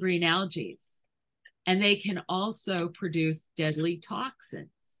are blue-green algae. And they can also produce deadly toxins.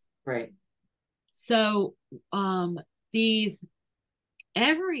 Right. So everything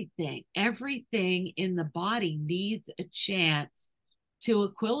in the body needs a chance to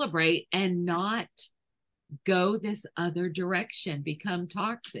equilibrate and not go this other direction, become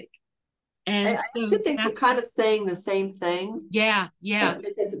toxic. And I actually think we're kind of saying the same thing. Yeah.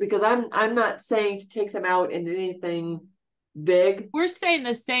 Because I'm not saying to take them out into anything big. We're saying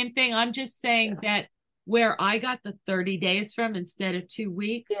the same thing. I'm just saying that where I got the 30 days from instead of 2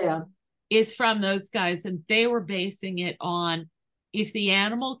 weeks is from those guys. And they were basing it on if the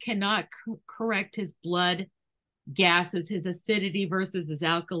animal cannot correct his blood gases, his acidity versus his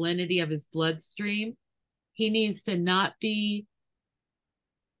alkalinity of his bloodstream, he needs to not be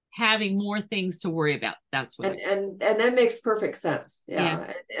having more things to worry about. That's what and that makes perfect sense.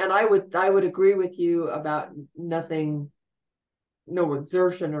 Yeah. And I would agree with you about nothing, no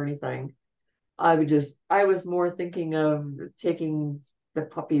exertion or anything. I was more thinking of taking the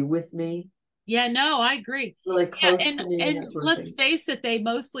puppy with me. Yeah, no, I agree. Really close to me. And let's face it, they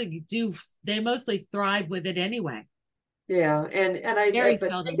mostly thrive with it anyway. Yeah.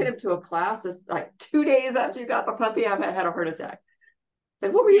 But taking him to a class is like 2 days after you got the puppy, I had a heart attack. It's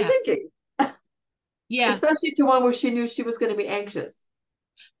like, what were you thinking? Yeah. Especially to one where she knew she was going to be anxious.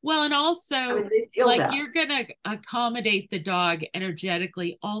 Well, and also you're going to accommodate the dog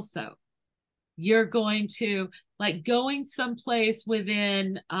energetically also. You're going to going someplace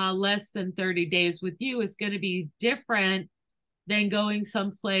within less than 30 days with you is going to be different than going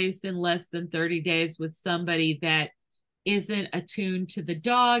someplace in less than 30 days with somebody that isn't attuned to the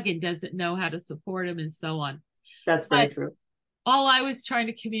dog and doesn't know how to support him and so on. That's very true. All I was trying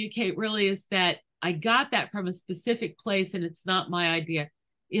to communicate really is that I got that from a specific place and it's not my idea.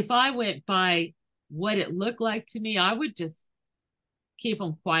 If I went by what it looked like to me, I would just keep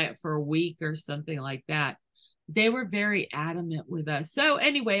them quiet for a week or something like that. They were very adamant with us. So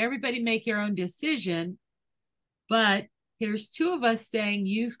anyway, everybody make your own decision. But here's 2 of us saying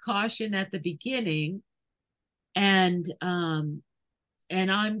use caution at the beginning. And I'm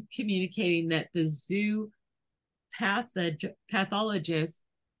communicating that the zoo pathologists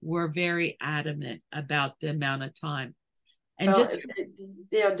were very adamant about the amount of time. And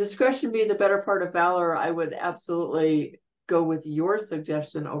discretion being the better part of valor, I would absolutely go with your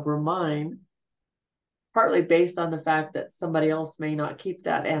suggestion over mine, partly based on the fact that somebody else may not keep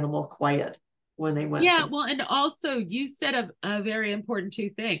that animal quiet when they went. Well, and also you said a very important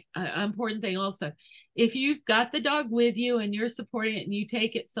important thing also. If you've got the dog with you and you're supporting it and you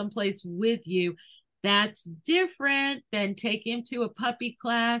take it someplace with you, that's different than taking him to a puppy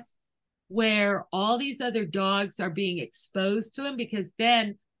class where all these other dogs are being exposed to him, because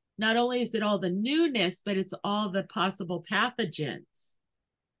then not only is it all the newness, but it's all the possible pathogens.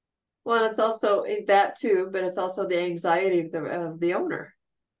 Well, it's also that too, but it's also the anxiety of the owner.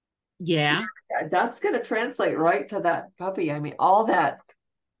 Yeah. That's going to translate right to that puppy. I mean, all that,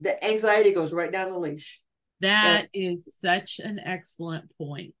 the anxiety goes right down the leash. That is such an excellent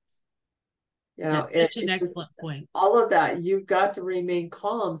point. Such an excellent point. All of that, you've got to remain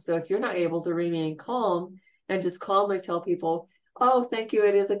calm. So if you're not able to remain calm and just calmly tell people, oh, thank you,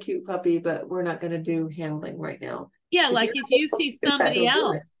 it is a cute puppy, but we're not going to do handling right now. Yeah, like if you see somebody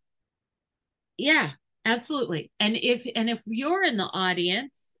else. Yeah, absolutely. And if you're in the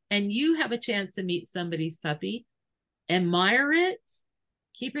audience and you have a chance to meet somebody's puppy, admire it,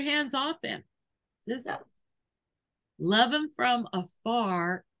 keep your hands off him. Just love him from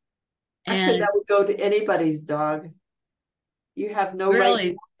afar. Actually, that would go to anybody's dog. You have no right to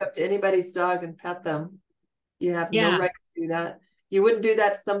walk up to anybody's dog and pet them. You have no right to do that. You wouldn't do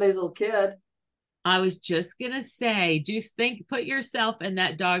that to somebody's little kid. I was just going to say, just put yourself in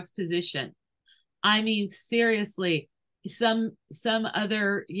that dog's position. I mean, seriously, some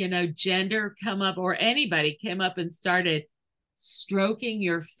other, gender come up, or anybody came up and started stroking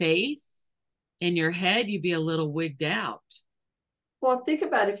your face and your head, you'd be a little wigged out. Well, think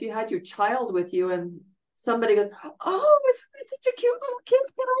about if you had your child with you and somebody goes, "Oh, isn't that such a cute little kid?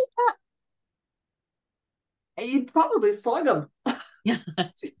 Can I pet?" And you'd probably slug them. Yeah.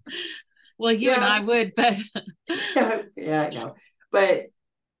 Well, you and I would, but yeah, I know. But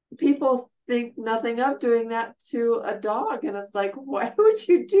people think nothing of doing that to a dog, and it's like, why would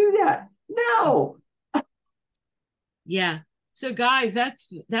you do that? No. Yeah. So guys,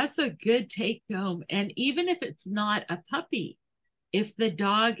 that's a good take home. And even if it's not a puppy, if the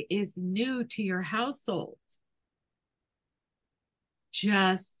dog is new to your household,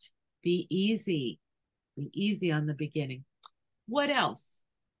 just be easy. Be easy on the beginning. What else?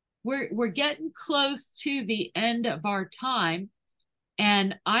 We're getting close to the end of our time.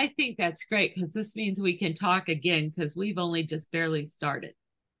 And I think that's great because this means we can talk again because we've only just barely started.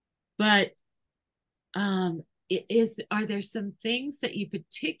 But are there some things that you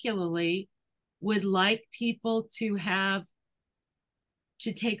particularly would like people to have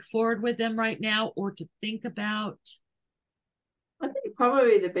to take forward with them right now or to think about? I think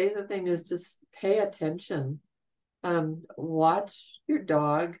probably the basic thing is just pay attention. Watch your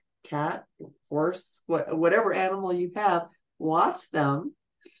dog, cat, horse, whatever animal you have, watch them.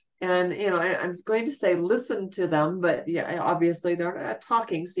 And, I'm going to say listen to them, but yeah, obviously they're not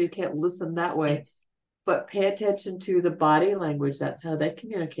talking, so you can't listen that way. But pay attention to the body language. That's how they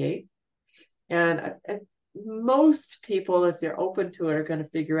communicate. And most people, if they're open to it, are going to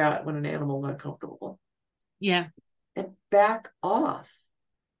figure out when an animal's uncomfortable. Yeah. And back off.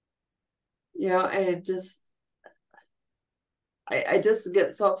 And it just, I just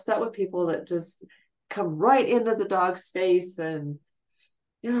get so upset with people that just come right into the dog's face. And,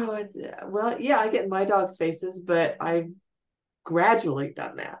 it's, well, yeah, I get in my dog's faces, but I've gradually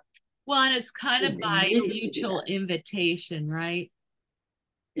done that. Well, and it's kind of by mutual invitation, right?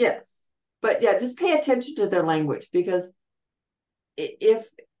 Yes. But yeah, just pay attention to their language, because if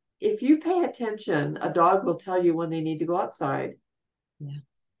you pay attention, a dog will tell you when they need to go outside. Yeah.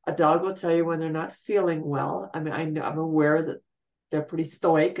 A dog will tell you when they're not feeling well. I mean, I'm aware that they're pretty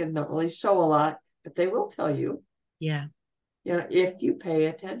stoic and don't really show a lot, but they will tell you. Yeah. If you pay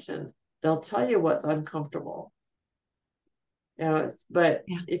attention, they'll tell you what's uncomfortable. But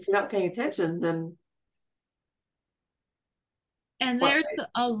if you're not paying attention, then. And there's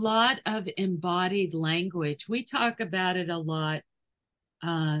a lot of embodied language. We talk about it a lot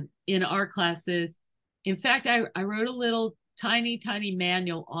in our classes. In fact, I wrote a little tiny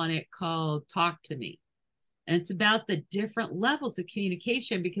manual on it called Talk to Me. And it's about the different levels of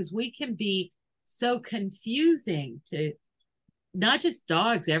communication, because we can be so confusing to not just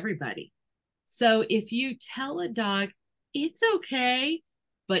dogs, everybody. So if you tell a dog, it's okay,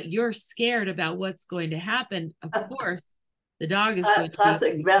 but you're scared about what's going to happen, of course, the dog is going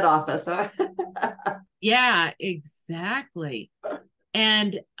classic to vet office, huh? Yeah, exactly.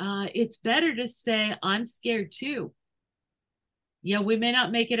 And it's better to say, I'm scared too. We may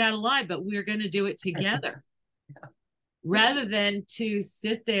not make it out alive, but we're going to do it together. Rather than to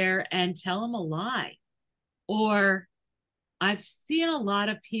sit there and tell them a lie. Or I've seen a lot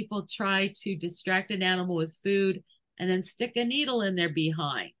of people try to distract an animal with food and then stick a needle in their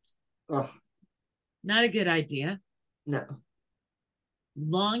behind. Oh. Not a good idea. No.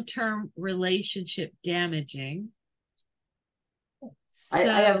 Long-term relationship damaging. I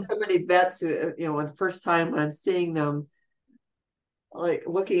have so many vets who, the first time when I'm seeing them, like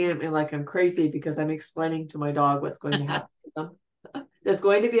looking at me like I'm crazy because I'm explaining to my dog what's going to happen to them. There's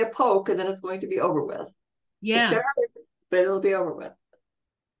going to be a poke, and then it's going to be over with. Yeah. It's going to hurt, but it'll be over with.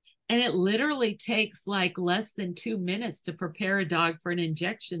 And it literally takes like less than 2 minutes to prepare a dog for an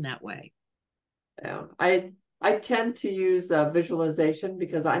injection that way. Yeah. I tend to use visualization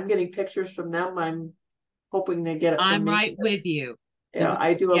because I'm getting pictures from them. I'm hoping they get it from me. I'm right with you.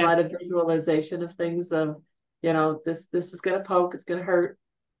 I do a lot of visualization of things of, this is going to poke, it's going to hurt,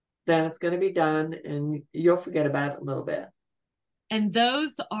 then it's going to be done, and you'll forget about it a little bit. And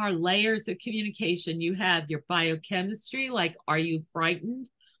those are layers of communication. You have your biochemistry, like, are you frightened?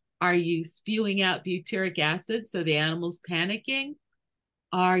 Are you spewing out butyric acid so the animal's panicking?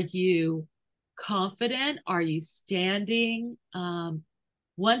 Are you confident? Are you standing?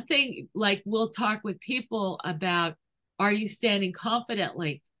 One thing, like, we'll talk with people about, are you standing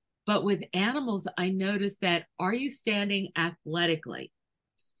confidently? But with animals, I noticed that, are you standing athletically?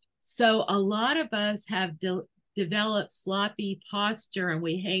 So a lot of us have develop sloppy posture and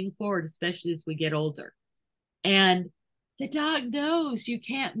we hang forward, especially as we get older. And the dog knows you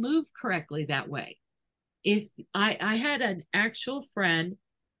can't move correctly that way. If I had an actual friend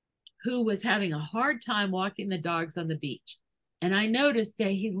who was having a hard time walking the dogs on the beach. And I noticed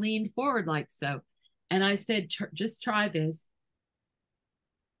that he leaned forward like so. And I said, just try this.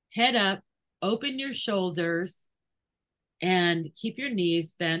 Head up, open your shoulders, and keep your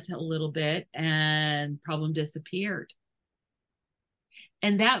knees bent a little bit, and problem disappeared.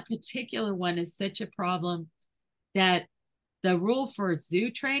 And that particular one is such a problem that the rule for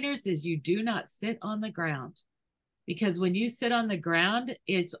zoo trainers is you do not sit on the ground. Because when you sit on the ground,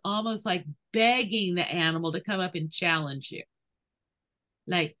 it's almost like begging the animal to come up and challenge you.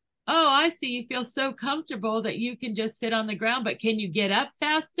 Like, oh, I see you feel so comfortable that you can just sit on the ground, but can you get up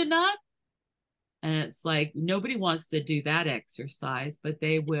fast enough? And it's like, nobody wants to do that exercise, but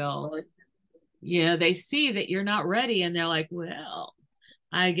they will. Yeah, they see that you're not ready and they're like, well,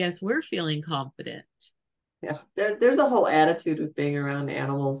 I guess we're feeling confident. Yeah, there's a whole attitude with being around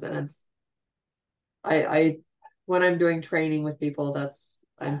animals, and it's I when I'm doing training with people,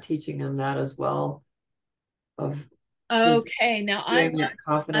 I'm teaching them that as well. Okay, now I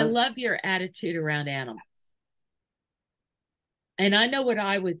confidence. love your attitude around animals. And I know what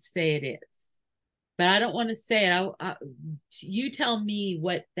I would say it is, but I don't want to say it. You tell me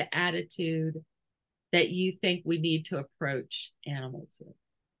what the attitude that you think we need to approach animals with.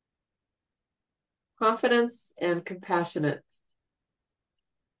 Confidence and compassionate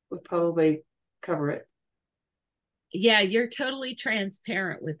would probably cover it. Yeah, you're totally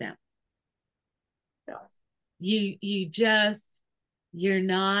transparent with them. Yes. You're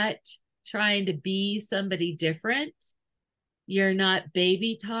not trying to be somebody different. You're not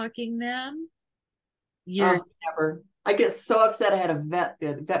baby talking them. Never. I get so upset. I had a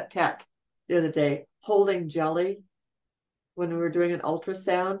vet tech the other day holding Jelly when we were doing an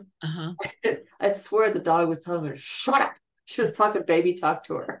ultrasound. Uh-huh. I swear the dog was telling her, shut up. She was talking baby talk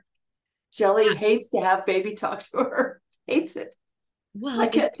to her. Jelly hates to have baby talk to her. Hates it. Well, I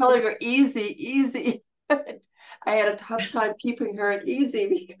kept telling her easy. I had a tough time keeping her at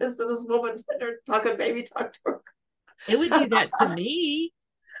easy because of this woman talking baby talk to her. It would do that to me.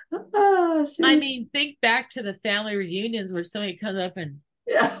 Oh, I mean, think back to the family reunions where somebody comes up and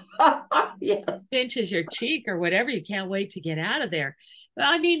pinches your cheek or whatever. You can't wait to get out of there. But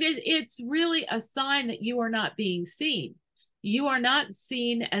I mean, it's really a sign that you are not being seen. You are not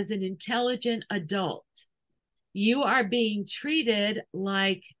seen as an intelligent adult. You are being treated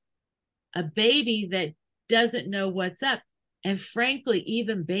like a baby that doesn't know what's up. And frankly,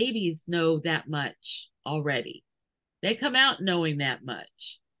 even babies know that much already. They come out knowing that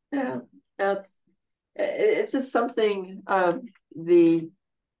much. Yeah, it's just something the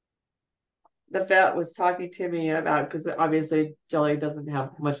vet was talking to me about, because obviously Jelly doesn't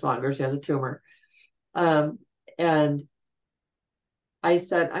have much longer. She has a tumor. And I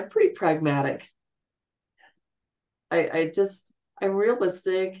said, I'm pretty pragmatic. I'm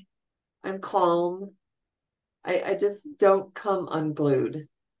realistic. I'm calm. I just don't come unglued.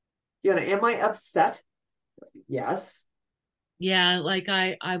 Am I upset? Yes. Yeah, like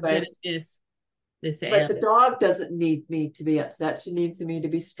I'm gonna miss this. But the dog doesn't need me to be upset. She needs me to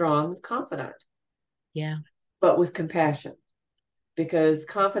be strong and confident. Yeah. But with compassion. Because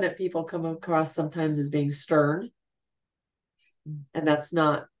confident people come across sometimes as being stern. And that's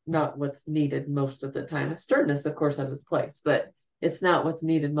not what's needed most of the time. Sternness, of course, has its place, but it's not what's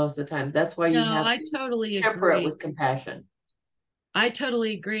needed most of the time. That's why you have to totally temper agree. It with compassion. I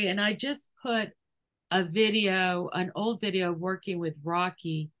totally agree. And I just put an old video working with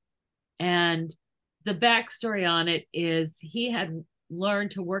Rocky, and the backstory on it is he had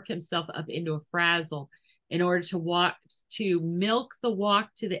learned to work himself up into a frazzle in order to milk the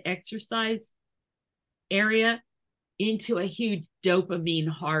walk to the exercise area into a huge dopamine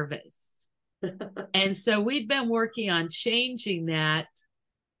harvest. And so we've been working on changing that.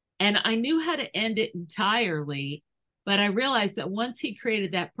 And I knew how to end it entirely, but I realized that once he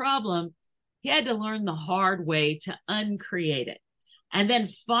created that problem, he had to learn the hard way to uncreate it. And then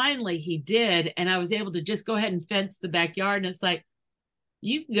finally he did. And I was able to just go ahead and fence the backyard. And it's like,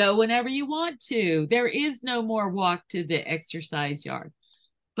 you can go whenever you want to. There is no more walk to the exercise yard.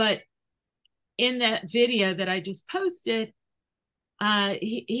 But in that video that I just posted,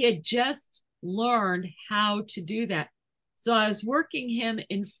 he had just learned how to do that. So I was working him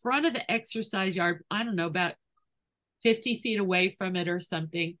in front of the exercise yard, I don't know, about 50 feet away from it or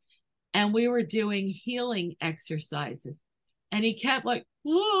something. And we were doing healing exercises. And he kept like,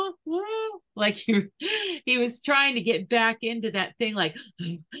 whoa, whoa. Like he was trying to get back into that thing, like,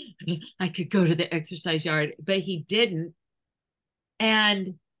 I could go to the exercise yard, but he didn't.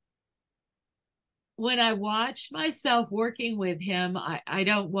 And when I watch myself working with him, I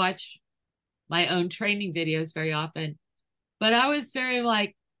don't watch my own training videos very often, but I was very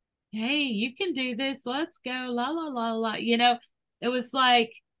like, hey, you can do this. Let's go. La, la, la, la. You know, it was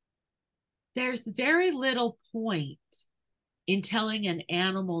like, there's very little point in telling an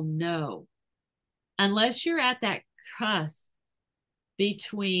animal no, unless you're at that cusp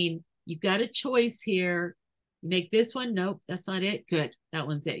between, you've got a choice here. You make this one. Nope, that's not it. Good. That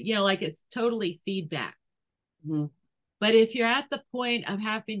one's it. You know, like it's totally feedback. Mm-hmm. But if you're at the point of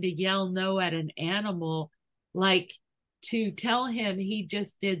having to yell no at an animal, like to tell him he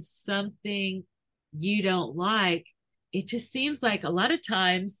just did something you don't like, it just seems like a lot of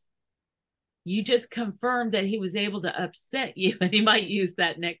times you just confirmed that he was able to upset you and he might use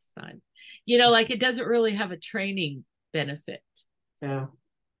that next time. You know, like it doesn't really have a training benefit. Yeah.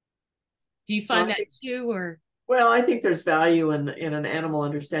 Do you find that too, or? Well, I think there's value in an animal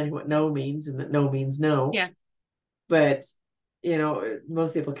understanding what no means, and that no means no. Yeah. But, you know,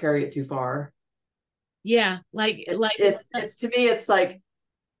 most people carry it too far. Yeah. It's to me, it's like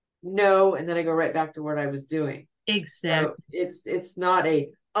no, and then I go right back to what I was doing. Exactly. So it's not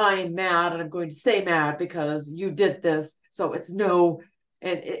I'm mad and I'm going to stay mad because you did this. So it's no.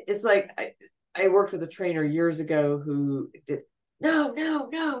 And it's like I worked with a trainer years ago who did no, no,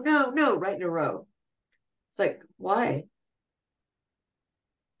 no, no, no, right in a row. It's like, why?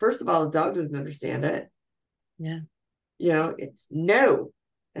 First of all, the dog doesn't understand it. Yeah. You know, it's no,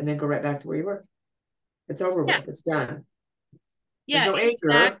 and then go right back to where you were. It's over with. It's done. Yeah, no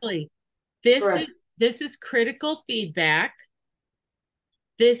exactly. This is critical feedback.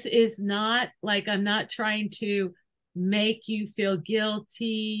 This is not like, I'm not trying to make you feel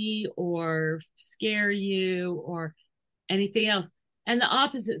guilty or scare you or anything else. And the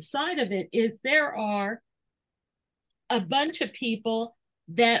opposite side of it is there are a bunch of people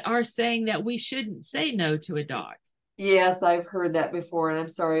that are saying that we shouldn't say no to a dog. Yes, I've heard that before, and I'm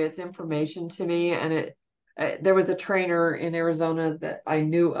sorry, it's information to me. And there was a trainer in Arizona that I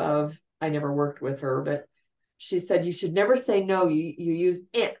knew of. I never worked with her, but she said you should never say no. You use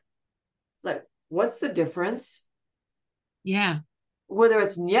it. It's like, what's the difference? Yeah. Whether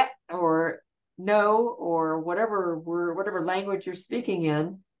it's nyet or no or whatever language you're speaking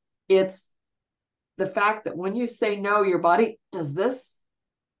in, it's the fact that when you say no, your body does this.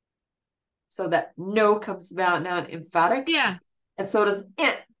 So that no comes out now emphatic. Yeah. And so does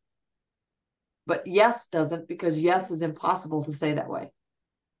it. But yes doesn't, because yes is impossible to say that way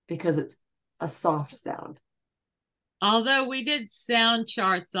because it's a soft sound. Although we did sound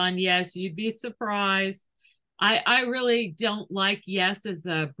charts on yes, you'd be surprised. I really don't like yes as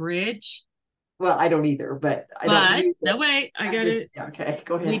a bridge. Well, I don't either, but I don't use it. No, wait, I got it. Okay,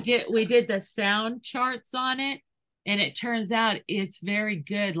 go ahead. We did the sound charts on it, and it turns out it's very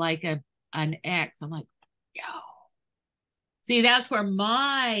good, like an X. I'm like, yo. See, that's where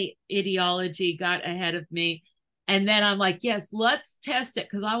my ideology got ahead of me. And then I'm like, yes, let's test it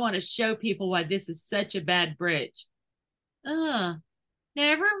because I want to show people why this is such a bad bridge.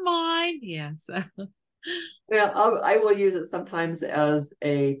 Never mind. Yeah. So. Well, I will use it sometimes as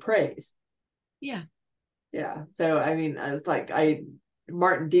a praise. Yeah. Yeah. So, I mean, it's like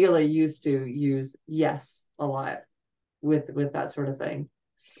Martin Dealey used to use yes a lot with that sort of thing.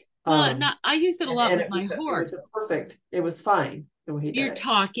 Well, I use it a lot with my horse. It was fine the way he did it. You're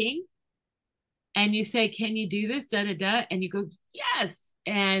talking and you say, can you do this? Da, da, da. And you go, yes.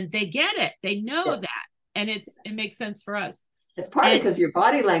 And they get it. They know that. And it makes sense for us. It's partly because your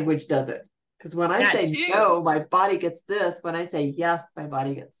body language does it. Because when I say no, my body gets this. When I say yes, my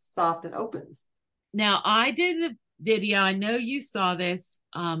body gets soft and opens. Now, I did the video. I know you saw this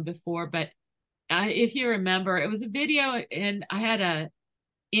before, but if you remember, it was a video and I had a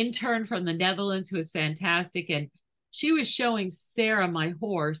intern from the Netherlands who was fantastic. And she was showing Sarah, my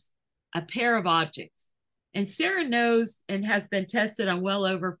horse, a pair of objects. And Sarah knows and has been tested on well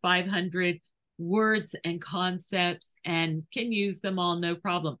over 500 words and concepts and can use them all, no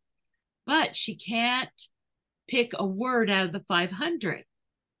problem. But she can't pick a word out of the 500.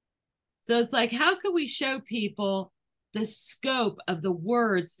 So it's like, how can we show people the scope of the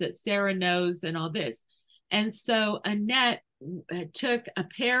words that Sarah knows and all this? And so Annette took a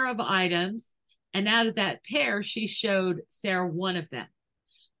pair of items, and out of that pair, she showed Sarah one of them.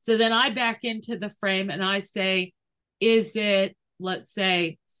 So then I back into the frame and I say, is it, let's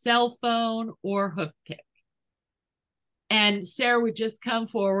say, cell phone or hoof pick? And Sarah would just come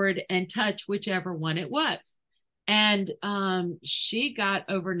forward and touch whichever one it was. And she got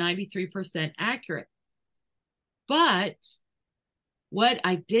over 93% accurate. But what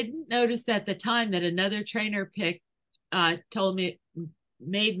I didn't notice at the time that another trainer told me,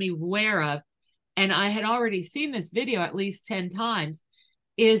 made me aware of, and I had already seen this video at least 10 times,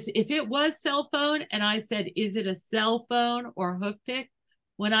 is if it was cell phone and I said, is it a cell phone or hoof pick?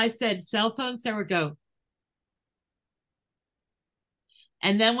 When I said cell phone, Sarah would go.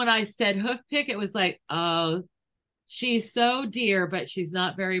 And then when I said hoof pick, it was like, oh, she's so dear, but she's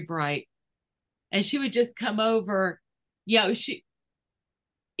not very bright. And she would just come over. Yeah,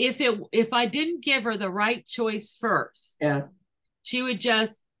 if I didn't give her the right choice first, Yeah. she would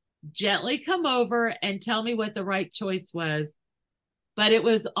just gently come over and tell me what the right choice was. But it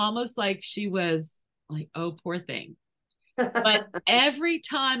was almost like she was like, oh, poor thing. But every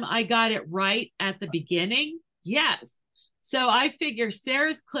time I got it right at the beginning, yes. So I figure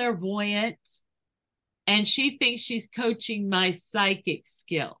Sarah's clairvoyant and she thinks she's coaching my psychic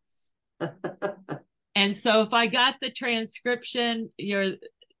skills. And so if I got the transcription, you're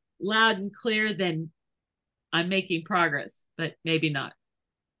loud and clear, then I'm making progress, but maybe not.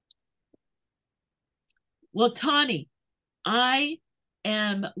 Well, Tawni, I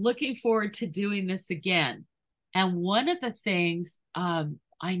am looking forward to doing this again. And one of the things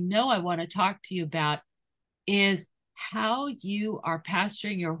I know I want to talk to you about is how you are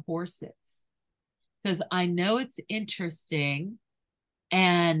pasturing your horses. Because I know it's interesting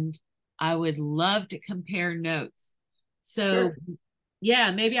and I would love to compare notes. So, Sure.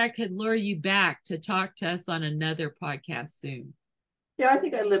 Yeah, maybe I could lure you back to talk to us on another podcast soon. Yeah, I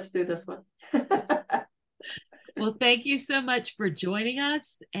think I lived through this one. Well, thank you so much for joining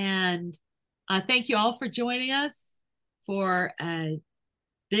us. And thank you all for joining us for a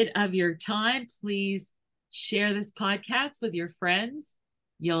bit of your time. Please share this podcast with your friends.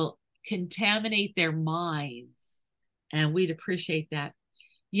 You'll contaminate their minds, and we'd appreciate that.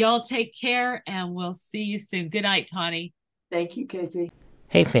 Y'all take care, and we'll see you soon. Good night, Tawni. Thank you, Kayce.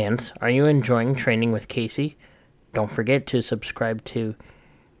 Hey fans, are you enjoying Training with Kayce? Don't forget to subscribe to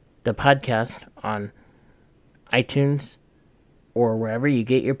the podcast on iTunes or wherever you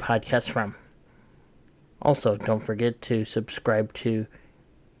get your podcasts from. Also, don't forget to subscribe to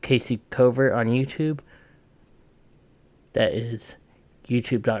Kayce Covert on YouTube. That is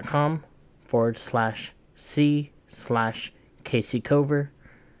youtube.com/C/Kayce Covert.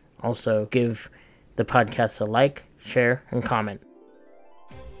 Also, give the podcast a like, share, and comment.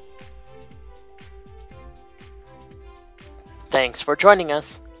 Thanks for joining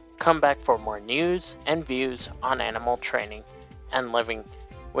us. Come back for more news and views on animal training and living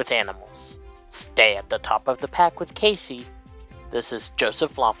with animals. Stay at the top of the pack with Kayce. This is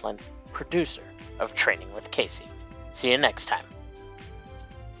Joseph Laughlin, producer of Training with Kayce. See you next time.